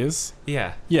 militaries.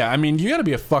 Yeah. Yeah, I mean, you got to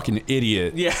be a fucking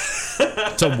idiot Yeah.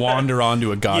 to wander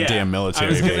onto a goddamn Yeah. military I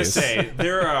was gonna base. say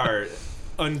there are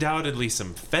undoubtedly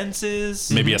some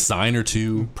fences, Maybe a sign or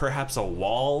two, perhaps a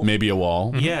wall. maybe a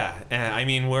wall. Yeah, I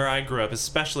mean, where I grew up,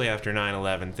 especially after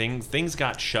 9/11, things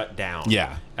got shut down.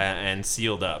 Yeah. And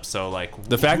sealed up. So like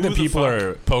The fact who that the people fuck-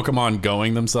 are Pokemon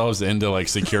going themselves into like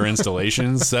secure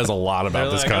installations says a lot about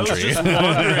They're this like, I was country. just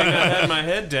wandering. I had my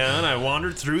head down. I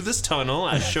wandered through this tunnel.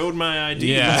 I showed my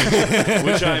ID, Yeah.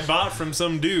 which I bought from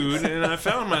some dude, and I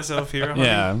found myself here. Hunting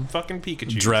Yeah. fucking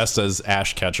Pikachu. Dressed as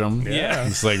Ash Ketchum. Yeah.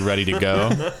 It's like ready to go.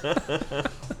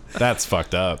 That's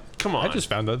fucked up. Come on. I just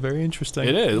found that very interesting.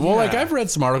 It is. Well, like Yeah. I've read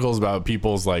some articles about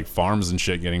people's like farms and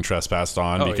shit getting trespassed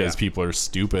on Oh, because yeah. people are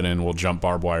stupid and will jump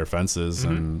barbed wire fences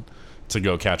and to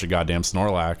go catch a goddamn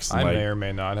Snorlax. I like, may or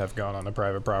may not have gone on a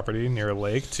private property near a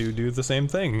lake to do the same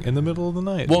thing in the middle of the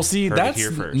night. well, see, Heard it that's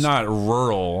here first. not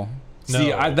rural. No.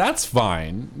 See, that's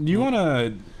fine. You want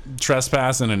to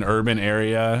trespass in an urban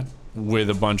area with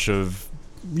a bunch of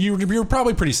you're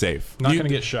probably pretty safe. Not going to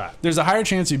get shot. There's a higher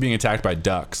chance of you being attacked by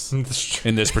ducks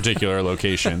in this particular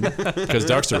location because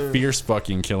ducks are fierce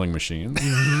fucking killing machines.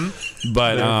 Mm-hmm.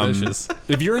 But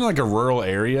if you're in like a rural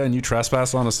area and you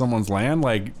trespass onto someone's land,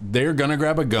 like they're gonna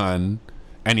grab a gun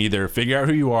and either figure out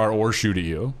who you are or shoot at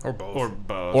you, or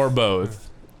both,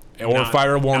 or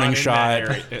fire a warning shot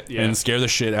and scare the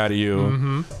shit out of you.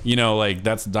 Mm-hmm. You know, like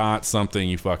that's not something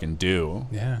you fucking do.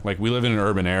 Yeah. Like we live in an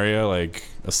urban area, like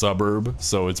a suburb,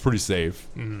 so it's pretty safe.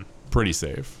 Mm-hmm. Pretty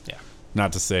safe. Yeah.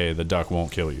 Not to say the duck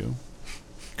won't kill you,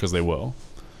 because they will.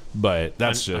 But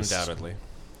that's just undoubtedly.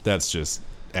 That's just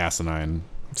asinine.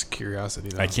 It's curiosity,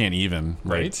 though. I can't even.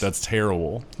 Right? That's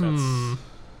terrible.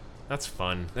 That's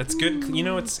fun. That's good. You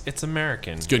know, it's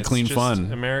American. It's good, clean just fun.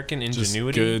 American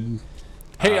ingenuity. Just good.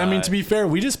 Hey, I mean, to be fair,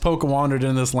 we just wandered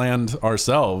in this land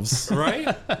ourselves. Right?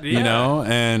 Yeah. You know,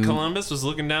 and Columbus was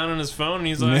looking down on his phone and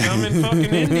he's like, I'm in fucking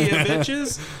India,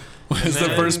 bitches. Was the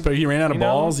first, he ran out of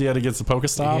balls. He had to get some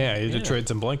Pokestop. Yeah, he had to trade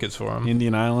some blankets for him.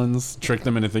 Indian Islands, tricked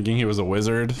them into thinking he was a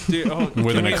wizard. Dude,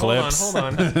 with an eclipse.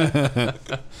 Hold on.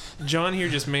 John here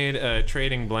just made a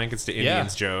trading blankets to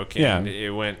Indians joke, and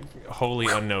it went wholly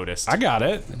unnoticed. I got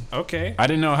it. Okay. I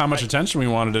didn't know how much attention we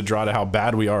wanted to draw to how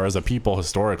bad we are as a people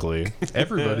historically.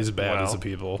 Everybody's bad as a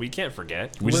people. We can't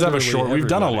forget. We just have we've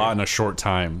done a lot in a short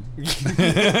time.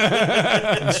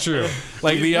 It's true.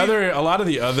 Like a lot of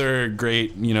the other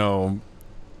great, you know,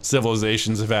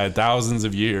 civilizations have had thousands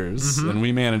of years, and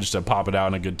we managed to pop it out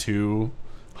in a good 2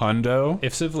 hundo.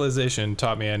 If civilization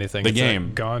taught me anything, the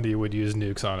game. Gandhi would use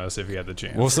nukes on us if he had the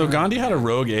chance. Well, so Gandhi had a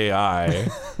rogue AI.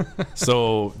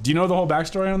 So, do you know the whole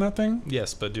backstory on that thing?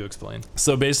 Yes, but do explain.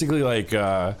 So basically, like,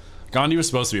 Gandhi was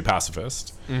supposed to be a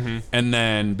pacifist, and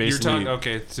then basically,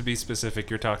 to be specific,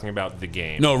 you're talking about the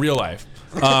game. No, real life.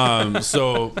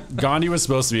 So Gandhi was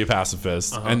supposed to be a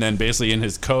pacifist, and then basically in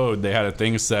his code they had a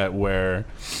thing set where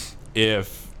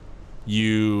if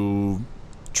you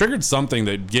triggered something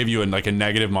that gave you a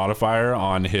negative modifier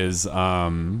on his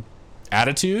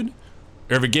attitude,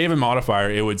 or if it gave a modifier,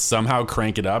 it would somehow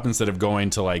crank it up. Instead of going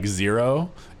to like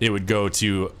 0, it would go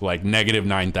to like negative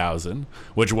 9,000,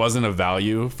 which wasn't a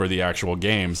value for the actual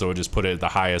game, so it would just put it at the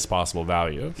highest possible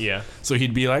value. Yeah. So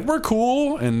he'd be like, we're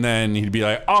cool, and then he'd be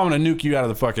like, oh, I'm gonna nuke you out of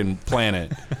the fucking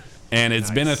planet. And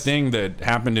it's been a thing that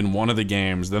happened in one of the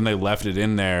games, then they left it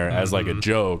in there as like a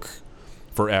joke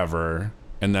forever,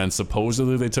 and then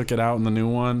supposedly they took it out in the new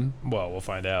one. Well, we'll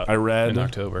find out. I read in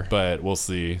October, but we'll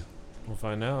see. We'll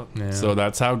find out. Yeah. So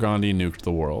that's how Gandhi nuked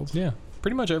the world. Yeah,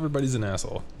 pretty much everybody's an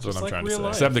asshole. That's what I'm trying to say.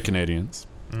 Except the Canadians.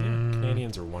 Yeah,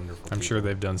 Canadians are wonderful. I'm sure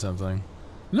they've done something.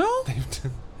 No, they've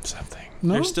done something.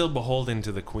 No, they're still beholden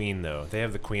to the Queen, though. They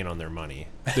have the Queen on their money.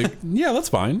 Yeah, that's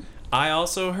fine. I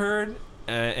also heard,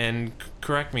 and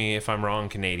correct me if I'm wrong,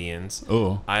 Canadians.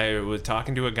 Oh, I was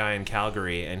talking to a guy in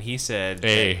Calgary, and he said,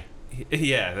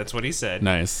 yeah, that's what he said.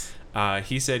 Nice.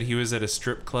 He said he was at a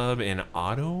strip club in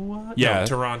Ottawa? Yeah. No,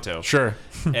 Toronto. Sure.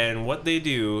 And what they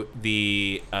do,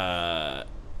 the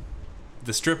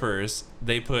strippers,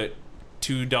 they put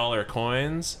 $2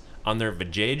 coins on their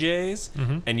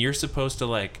vajayjays, and you're supposed to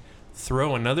like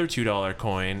throw another $2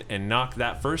 coin and knock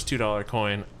that first $2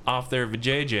 coin off their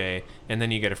vajayjay, and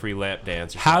then you get a free lap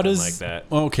dance or something like that.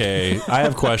 Okay, I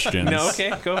have questions. No,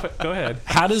 okay, go ahead.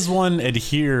 How does one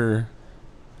adhere...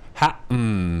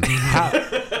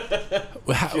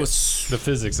 the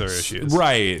physics are issues,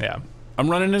 right? Yeah, I'm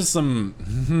running into some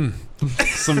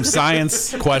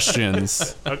science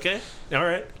questions. Okay, all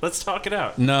right, let's talk it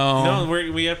out. No,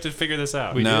 we have to figure this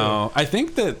out. I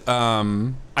think that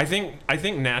I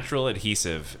think natural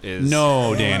adhesive is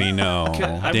Danny. No,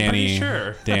 I'm Danny. pretty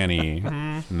sure. Danny.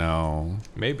 No,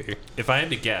 maybe. If I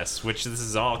had to guess, which this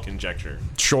is all conjecture.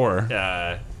 Sure.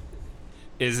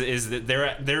 Is that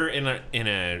they're in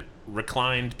a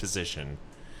reclined position,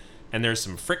 and there's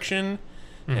some friction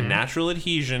and natural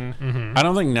adhesion. I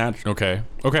don't think Okay.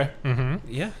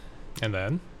 Yeah.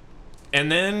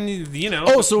 And then you know.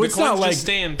 Oh, so it's coins not like just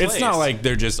stay in place. it's not like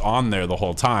they're just on there the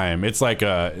whole time. It's like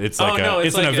an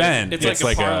event. It's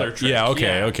like a parlor trick. Yeah.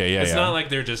 Okay. Yeah. It's not like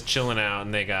they're just chilling out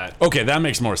and they got Okay, that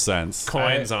makes more sense.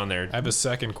 coins on there. I have a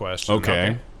second question.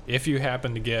 Okay. If you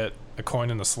happen to get a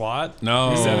coin in the slot,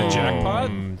 No. is that a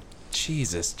jackpot?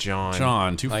 Jesus, John.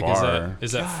 John, too far.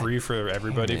 Is that free for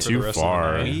everybody for Too the rest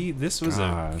far. of the night? This was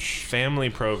a family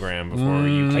program before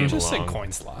you came I just along. said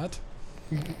coin slot.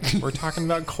 We're talking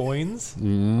about coins.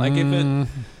 Like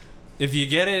if you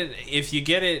get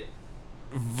it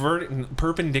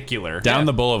perpendicular Down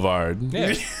the boulevard.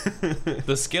 Yeah.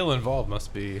 The skill involved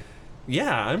must be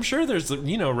Yeah, I'm sure there's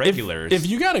regulars. If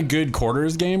you got a good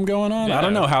quarters game going on, I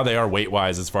don't know how they are weight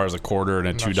wise as far as a quarter and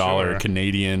a $2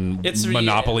 Canadian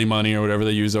Monopoly money or whatever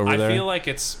they use over there. I feel like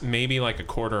it's maybe like a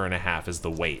quarter and a half is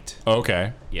the weight.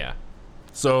 Okay. Yeah.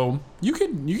 So you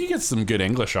could get some good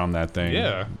English on that thing.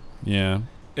 Yeah. Yeah.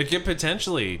 It could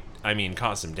potentially,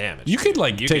 cause some damage. You could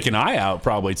take an eye out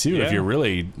probably too if you're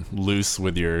really loose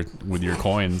with your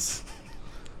coins.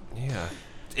 Yeah.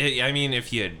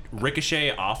 If you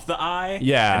ricochet off the eye,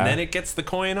 yeah, and then it gets the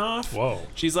coin off. Whoa.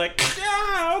 She's like,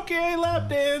 okay, lap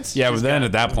dance. Yeah, She's but then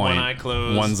at that point, one eye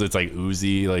closed. Ones that's like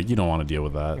oozy, like you don't want to deal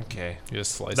with that. Okay. You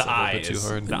just slice the it a eye little bit too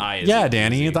hard. The eye is yeah,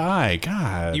 Danny, oozy. the eye.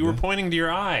 God. You were pointing to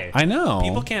your eye. I know.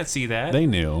 People can't see that. They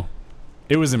knew.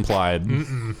 It was implied.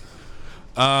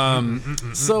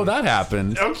 So that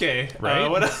happened. Okay. Right?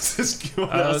 What else is on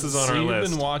our list? You've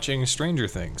been watching Stranger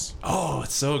Things. Oh,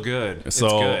 it's so good. So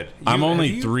it's good. I'm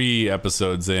only 3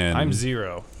 episodes in. I'm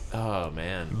 0. Oh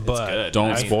man, But it's good.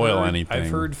 Don't spoil anything. I've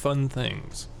heard fun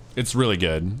things. It's really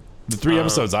good. The 3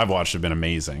 episodes I've watched have been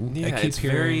amazing. Yeah, I keep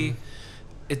hearing...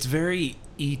 it's very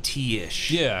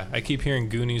E.T.-ish. Yeah, I keep hearing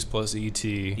Goonies plus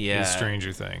E.T. Yeah. is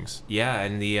Stranger Things. Yeah,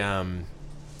 and the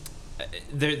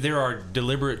there are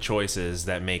deliberate choices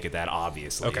that make it that,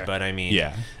 obviously. Okay. But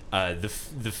Yeah. the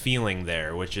feeling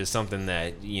there, which is something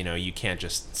that you can't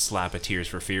just slap a Tears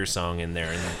for Fears song in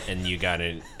there and you got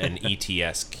an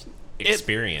E.T.-esque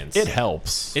experience. It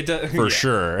helps. It does for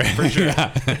sure. For sure.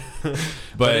 Yeah.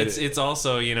 But it's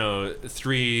also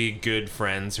 3 good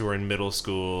friends who are in middle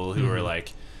school who are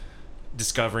like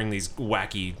discovering these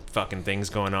wacky fucking things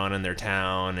going on in their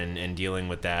town and dealing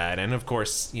with that, and of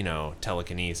course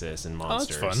telekinesis and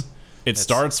monsters. Oh, that's fun. It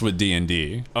starts with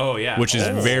D&D. Oh yeah, which is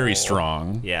very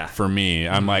strong. Yeah. For me,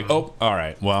 I'm like, all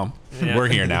right, well, we're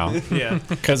here now. Yeah,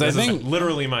 because I think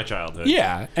literally my childhood.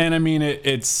 Yeah, and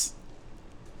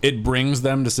it brings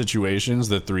them to situations,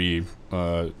 the 3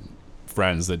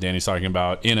 friends that Danny's talking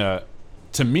about,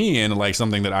 to me in like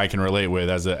something that I can relate with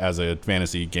as a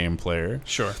fantasy game player.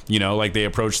 Sure. They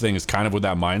approach things kind of with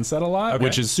that mindset a lot,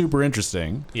 which is super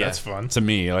interesting. Yeah. That's fun. To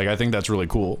me, like I think that's really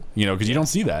cool. Because you don't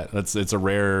see that. It's a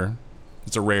rare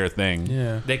thing.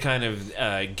 Yeah. They kind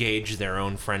of gauge their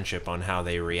own friendship on how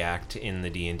they react in the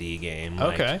D&D game.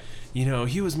 Okay.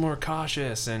 He was more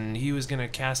cautious and he was going to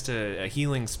cast a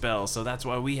healing spell, so that's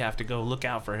why we have to go look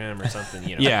out for him or something.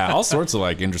 Yeah, all sorts of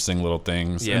like interesting little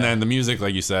things. Yeah. And then the music,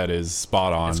 like you said, is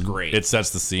spot on. It's great. It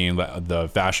sets the scene. The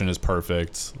fashion is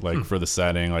perfect, like for the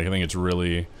setting. Like I think it's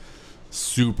really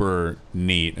super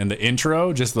neat. And the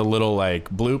intro, just the little like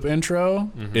bloop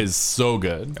intro, is so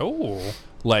good. Oh.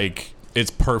 Like it's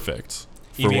perfect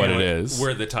You for mean what it is.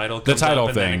 Where the title comes title up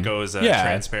and then thing it goes Yeah.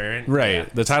 transparent. Right. Yeah.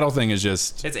 The title thing is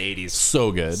just It's 80s.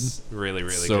 so good. It's really,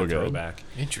 really So good good. throwback.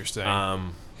 Interesting.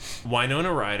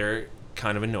 Winona Ryder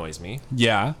kind of annoys me.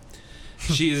 Yeah.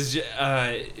 She is,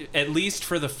 at least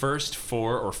for the first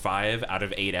 4 or 5 out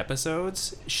of 8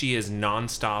 episodes, she is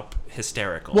nonstop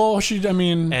hysterical. Well,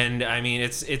 and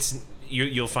it's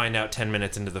you'll find out 10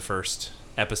 minutes into the first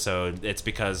episode, it's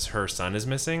because her son is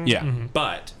missing. Yeah.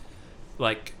 But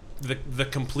like the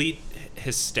complete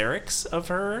hysterics of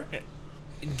her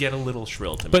get a little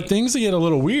shrill to me. But things get a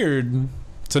little weird.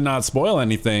 To not spoil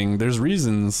anything, there's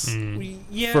reasons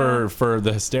Yeah. for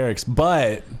the hysterics,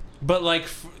 but like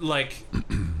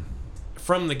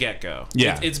from the get-go.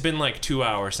 Yeah. It's been like 2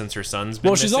 hours since her son's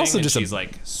been she's missing, also and just she's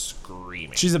like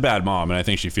screaming. she's a bad mom, and I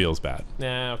think she feels bad.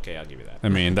 Nah, okay, I'll give you that. I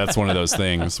mean, that's one of those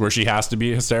things where she has to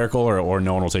be hysterical or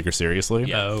no one will take her seriously.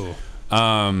 Yeah.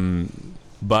 Oh.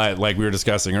 But like we were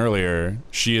discussing earlier,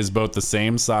 she is both the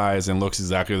same size and looks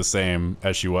exactly the same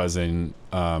as she was in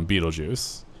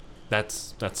Beetlejuice.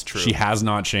 That's true. She has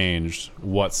not changed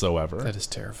whatsoever That is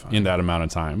terrifying. in that amount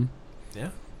of time. Yeah.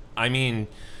 I mean,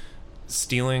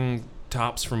 stealing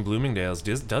tops from Bloomingdale's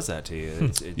does that to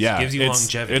you. It gives you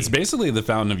longevity. It's basically the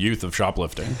fountain of youth of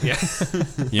shoplifting. Yeah.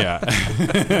 Yeah.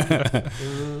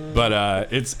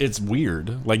 But it's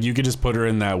weird. Like you could just put her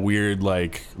in that weird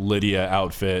like Lydia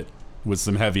outfit with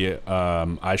some heavy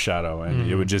eyeshadow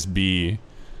and it would just be.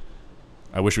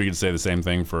 I wish we could say the same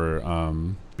thing for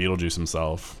Beetlejuice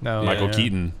himself. No, Michael yeah.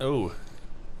 Keaton. Oh,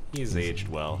 he's aged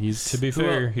well. To be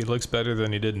fair, he looks better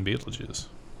than he did in Beetlejuice.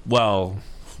 Well,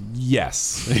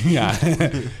 yes. Yeah.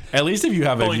 At least if you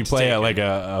play taken.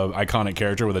 a iconic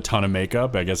character with a ton of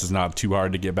makeup, I guess it's not too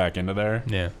hard to get back into there.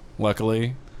 Yeah.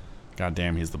 Luckily. God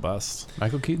damn, he's the best.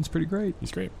 Michael Keaton's pretty great.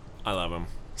 He's great. I love him.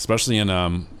 Especially in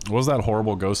what was that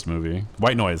horrible ghost movie?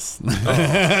 White Noise. Why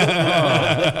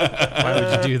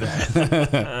would you do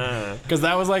that? Because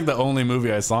that was like the only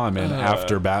movie I saw him in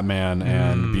after Batman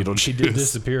and Beetlejuice. He did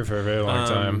disappear for a very long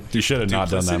time. You should have not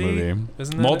done that movie.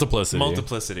 Isn't that Multiplicity.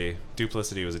 Multiplicity.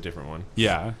 Duplicity was a different one.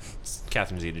 Yeah. It's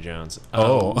Catherine Zeta-Jones.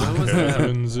 Oh. What was that?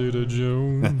 Catherine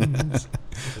Zeta-Jones.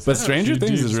 But Stranger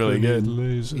Things is really good.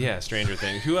 Yeah, Stranger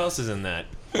Things. Who else is in that?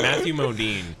 Matthew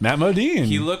Modine. Matt Modine.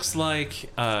 He looks like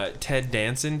Ted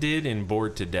Danson did in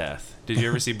Bored to Death. Did you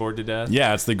ever see Bored to Death?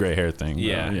 Yeah, it's the gray hair thing.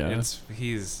 Yeah.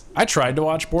 He's I tried to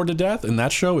watch Bored to Death, and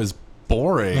that show is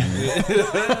boring.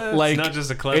 Like, it's not just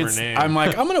a clever name. I'm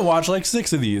like, I'm gonna watch like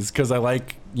 6 of these because I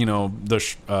like,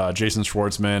 the Jason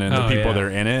Schwartzman and the people that are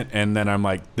in it, and then I'm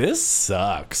like, this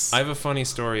sucks. I have a funny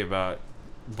story about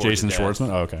Bored Jason to Death. Schwartzman.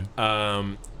 Oh, okay.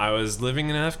 I was living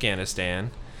in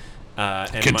Afghanistan.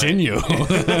 And Continue.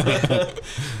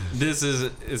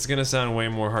 It's gonna sound way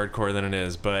more hardcore than it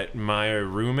is, but my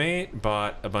roommate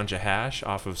bought a bunch of hash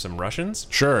off of some Russians.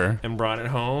 Sure. And brought it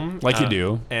home. Like you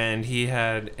do. And he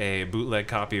had a bootleg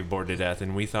copy of Bored to Death,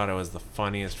 and we thought it was the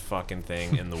funniest fucking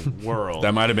thing in the world.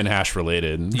 That might have been hash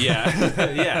related.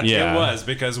 Yeah. Yeah. It was,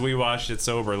 because we watched it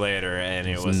sober later, and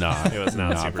it was not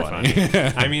super funny.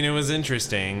 funny. I mean, it was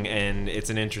interesting, and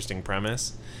it's an interesting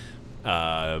premise,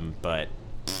 but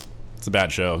It's a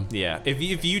bad show. yeah,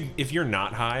 if you're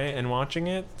not high and watching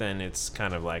it, then it's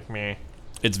kind of like meh.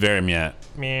 It's very meh.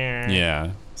 Yeah.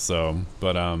 So,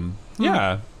 but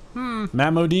yeah.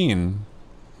 Matt Modine.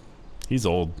 He's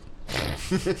old.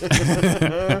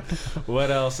 What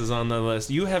else is on the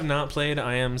list? You have not played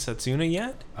I Am Setsuna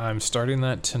yet? I'm starting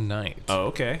that tonight. Oh,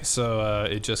 okay. So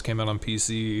it just came out on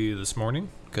PC this morning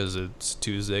because it's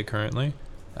Tuesday currently.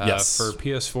 Yes. For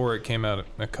PS4, it came out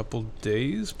a couple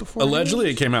days before. Allegedly,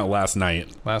 it came out last night.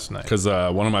 Last night. Because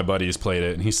one of my buddies played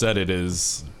it, and he said it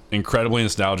is incredibly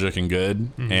nostalgic and good,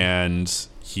 and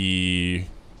he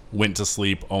went to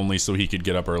sleep only so he could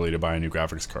get up early to buy a new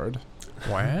graphics card.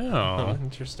 Wow.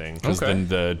 Interesting. Because then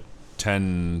the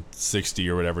 1060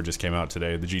 or whatever just came out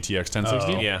today, the GTX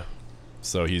 1060. Oh. Yeah.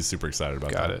 So he's super excited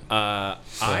about that. Got it.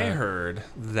 I heard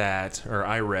that, or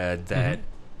I read that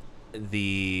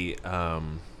the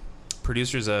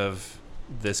producers of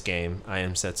this game, I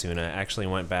Am Setsuna, actually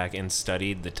went back and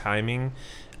studied the timing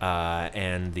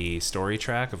and the story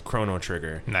track of Chrono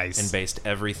Trigger. Nice. And based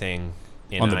everything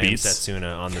in On the I beats? Am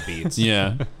Setsuna on the beats.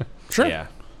 Yeah. Sure. Yeah.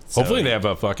 Hopefully they have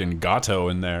a fucking Gato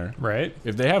in there. Right?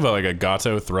 If they have a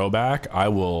Gato throwback, I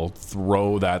will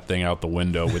throw that thing out the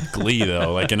window with glee,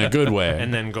 though, like in a good way.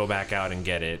 And then go back out and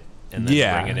get it, and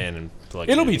then bring it in and plug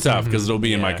it in. It'll be tough because it'll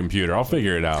be in my Yeah. computer. I'll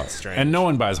figure it out. Strange. And no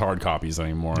one buys hard copies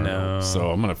anymore. No.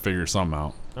 So I'm going to figure something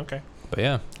out. Okay. But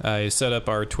yeah, I set up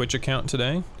our Twitch account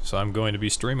today, so I'm going to be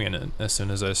streaming it as soon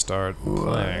as I start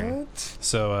playing.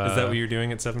 So Is that what you're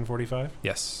doing at 7:45?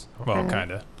 Yes. Well,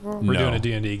 kind of. We're No. doing a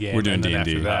D&D game. We're doing and then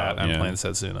D&D. After that, I'm Yeah. playing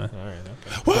Setsuna. All right.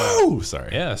 Okay. Woo!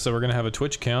 Sorry. Yeah, so we're going to have a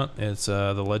Twitch account. It's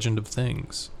The Legend of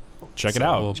Things. Check it So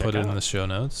out. We'll Check put it out. in the show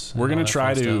notes. We're and going all to that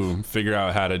try fun to stuff. figure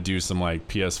out how to do some like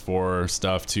PS4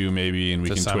 stuff too, maybe, and we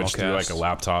To can Twitch through like simulcast. a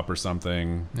laptop or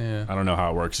something. Yeah. I don't know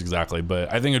how it works exactly, but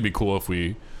I think it'd be cool if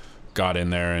we got in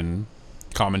there and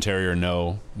commentary or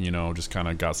just kind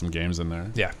of got some games in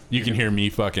there. Yeah. You can hear me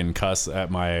fucking cuss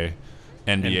at my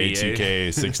NBA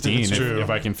 2K16 That's true. if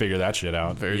I can figure that shit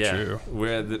out. Very true.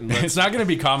 It's not going to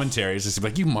be commentary. It's just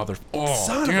like, you mother...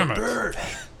 Oh, damn it. bird.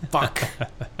 Fuck.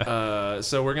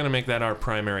 So we're gonna make that our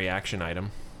primary action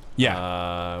item.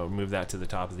 Yeah. Move that to the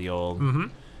top of the old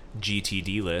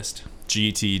GTD list.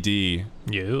 GTD.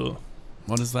 Yeah.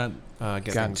 What is that? Get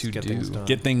Got things, to get do. things done.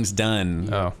 Get things done.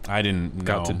 Oh. I didn't know.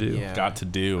 Got to do. Yeah. Got to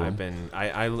do.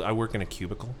 I work in a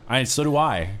cubicle. So do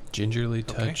I. Gingerly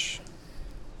touch.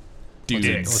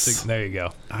 Dudes. There you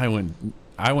go. I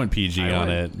went PG on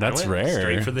it. That's rare.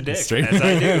 Straight for the dick, Straight as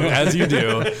I do. As you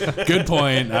do. Good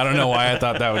point. I don't know why I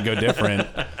thought that would go different.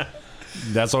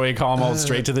 That's why we call him old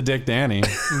straight to the dick Danny.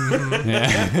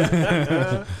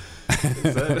 Yeah.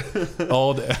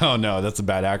 Old. Oh no, that's a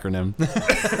bad acronym.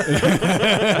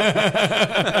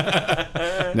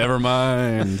 Never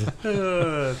mind.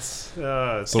 So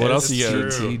what else you got?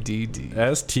 STDD.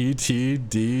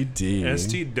 STTDD.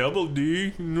 ST double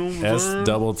D. S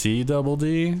double T double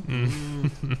D.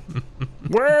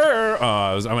 Where?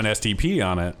 I'm an STP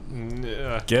on it.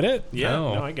 Get it? Yeah,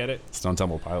 Oh. no, I get it. Stone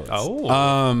Temple Pilots.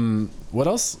 Oh. What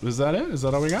else? Is that it? Is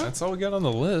that all we got? That's all we got on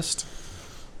the list.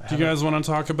 Do you guys want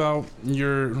to talk about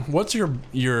what's your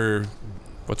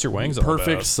What's your wings all perfect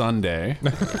about? Sunday?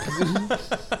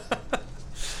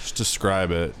 Just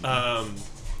describe it. A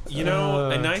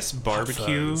nice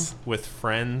barbecue with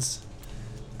friends,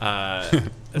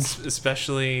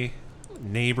 especially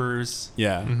neighbors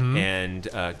Yeah. and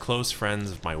close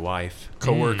friends of my wife.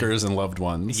 Coworkers and loved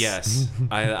ones. Yes.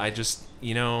 I just,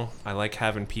 I like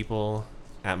having people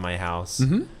at my house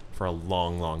for a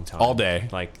long, long time. All day.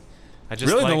 Like, I just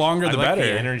Really, like, the longer I the like better.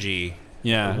 the energy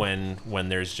Yeah. when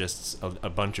there's just a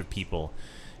bunch of people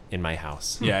in my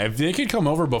house. Yeah, if they could come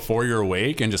over before you're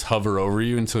awake and just hover over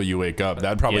you until you wake up,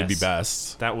 that'd probably be Yes.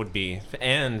 best. That would be.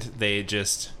 And they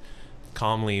just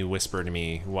calmly whisper to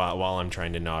me while I'm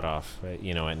trying to nod off, at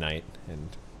night. And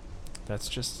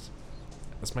that's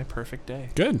my perfect day.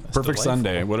 Good. Perfect delightful.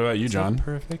 Sunday. What about you, It's a John?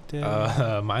 perfect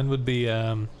day. Mine would be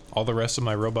all the rest of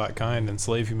my robot kind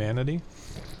enslave humanity,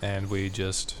 and we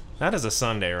just that is a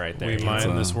Sunday right there. we mine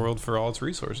a- this world for all its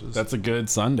resources. That's a good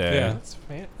Sunday.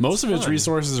 Yeah. Most of its fun.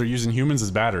 resources are using humans as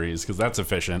batteries because that's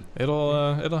efficient.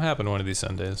 It'll happen one of these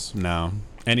Sundays. No.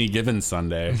 Any given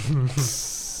Sunday.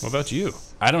 What about you?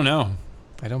 I don't know.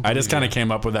 I don't. I just kind of believe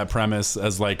came up with that premise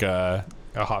as like a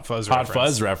you. A Hot Fuzz. Hot reference.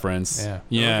 Fuzz reference. Yeah.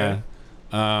 Yeah.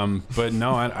 But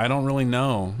no, I don't really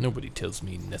know. Nobody tells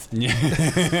me nothing.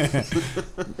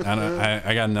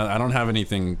 I got no, I don't have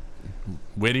anything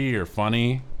witty or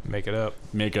funny. Make it up.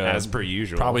 Make a As per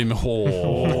usual. probably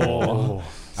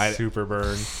Super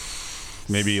bird.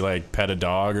 maybe like pet a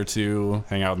dog or two,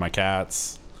 hang out with my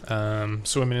cats.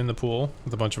 Swimming in the pool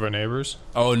with a bunch of our neighbors.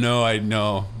 Oh no,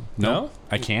 No?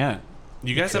 I can't.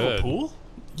 You guys have a could. pool?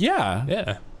 Yeah,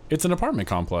 Yeah. it's an apartment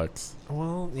complex.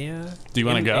 Well, yeah. Do you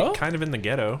want to go? Kind of in the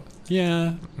ghetto.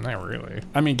 Yeah, Not really.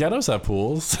 I mean ghettos have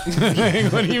pools.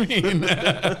 What do you mean?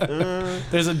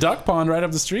 There's a duck pond right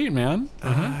up the street, man.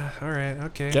 All right.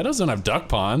 Okay. Ghettos don't have duck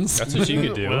ponds. That's what you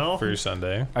could do Well. for your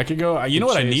Sunday. I could go. You know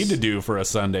what I chase- need to do for a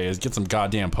Sunday is get some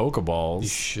goddamn Pokeballs. You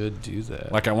should do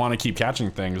that. Like I want to keep catching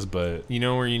things, but You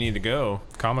know where you need to go?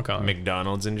 Comic-Con.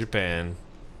 McDonald's in Japan.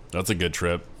 that's a good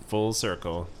trip. Full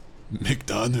circle.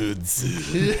 McDonald's.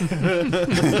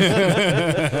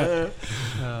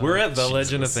 We're at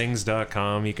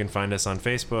thelegendofthings.com. You can find us on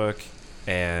Facebook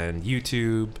and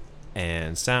YouTube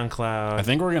and SoundCloud. I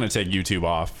think we're gonna take YouTube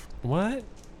off. What?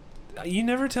 You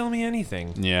never tell me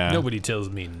anything. Yeah. Nobody tells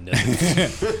me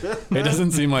nothing. It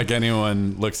doesn't seem like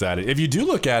anyone looks at it. If you do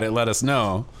look at it, let us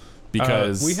know.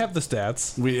 Because we have the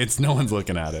stats. it's no one's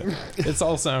looking at it. It's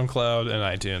all SoundCloud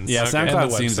and iTunes. Yeah, And the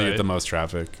SoundCloud seems to website. get the most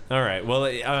traffic. All right. Well,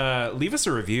 leave us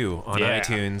a review on Yeah,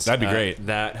 iTunes. that'd be great.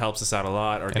 That helps us out a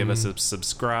lot. Or give us a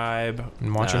subscribe.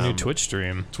 And watch our new Twitch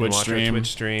stream. Twitch watch our stream,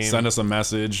 Twitch stream. Send us a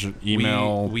message,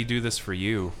 email. We do this for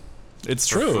you. It's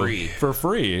for true. free. For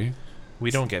free. We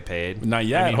don't get paid. Not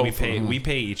yet, I mean, hopefully. we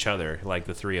pay each other, like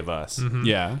the three of us.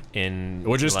 Yeah. In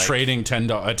We're just like, trading a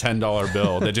 $10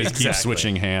 bill that just keeps Exactly.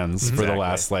 switching hands for the Exactly.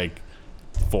 last like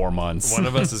 4 months. One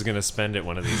of us is gonna spend it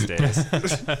one of these days,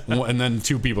 And then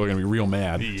 2 people are gonna be real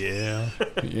mad. Yeah.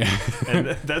 Yeah.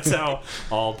 and that's how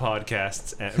all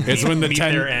podcasts It's when the meet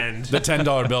their end. the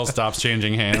 $10 bill stops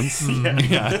changing hands.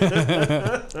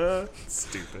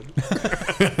 Stupid.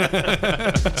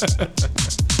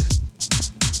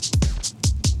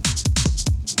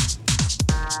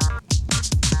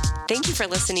 Thank you for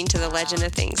listening to The Legend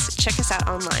of Things. Check us out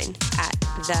online at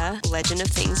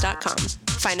thelegendofthings.com.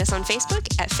 Find us on Facebook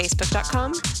at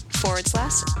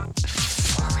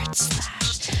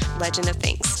facebook.com/Legend of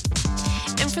Things.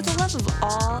 And for the love of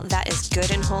all that is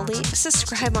good and holy,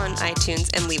 subscribe on iTunes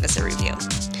and leave us a review.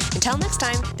 Until next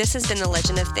time, this has been The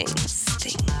Legend of Things.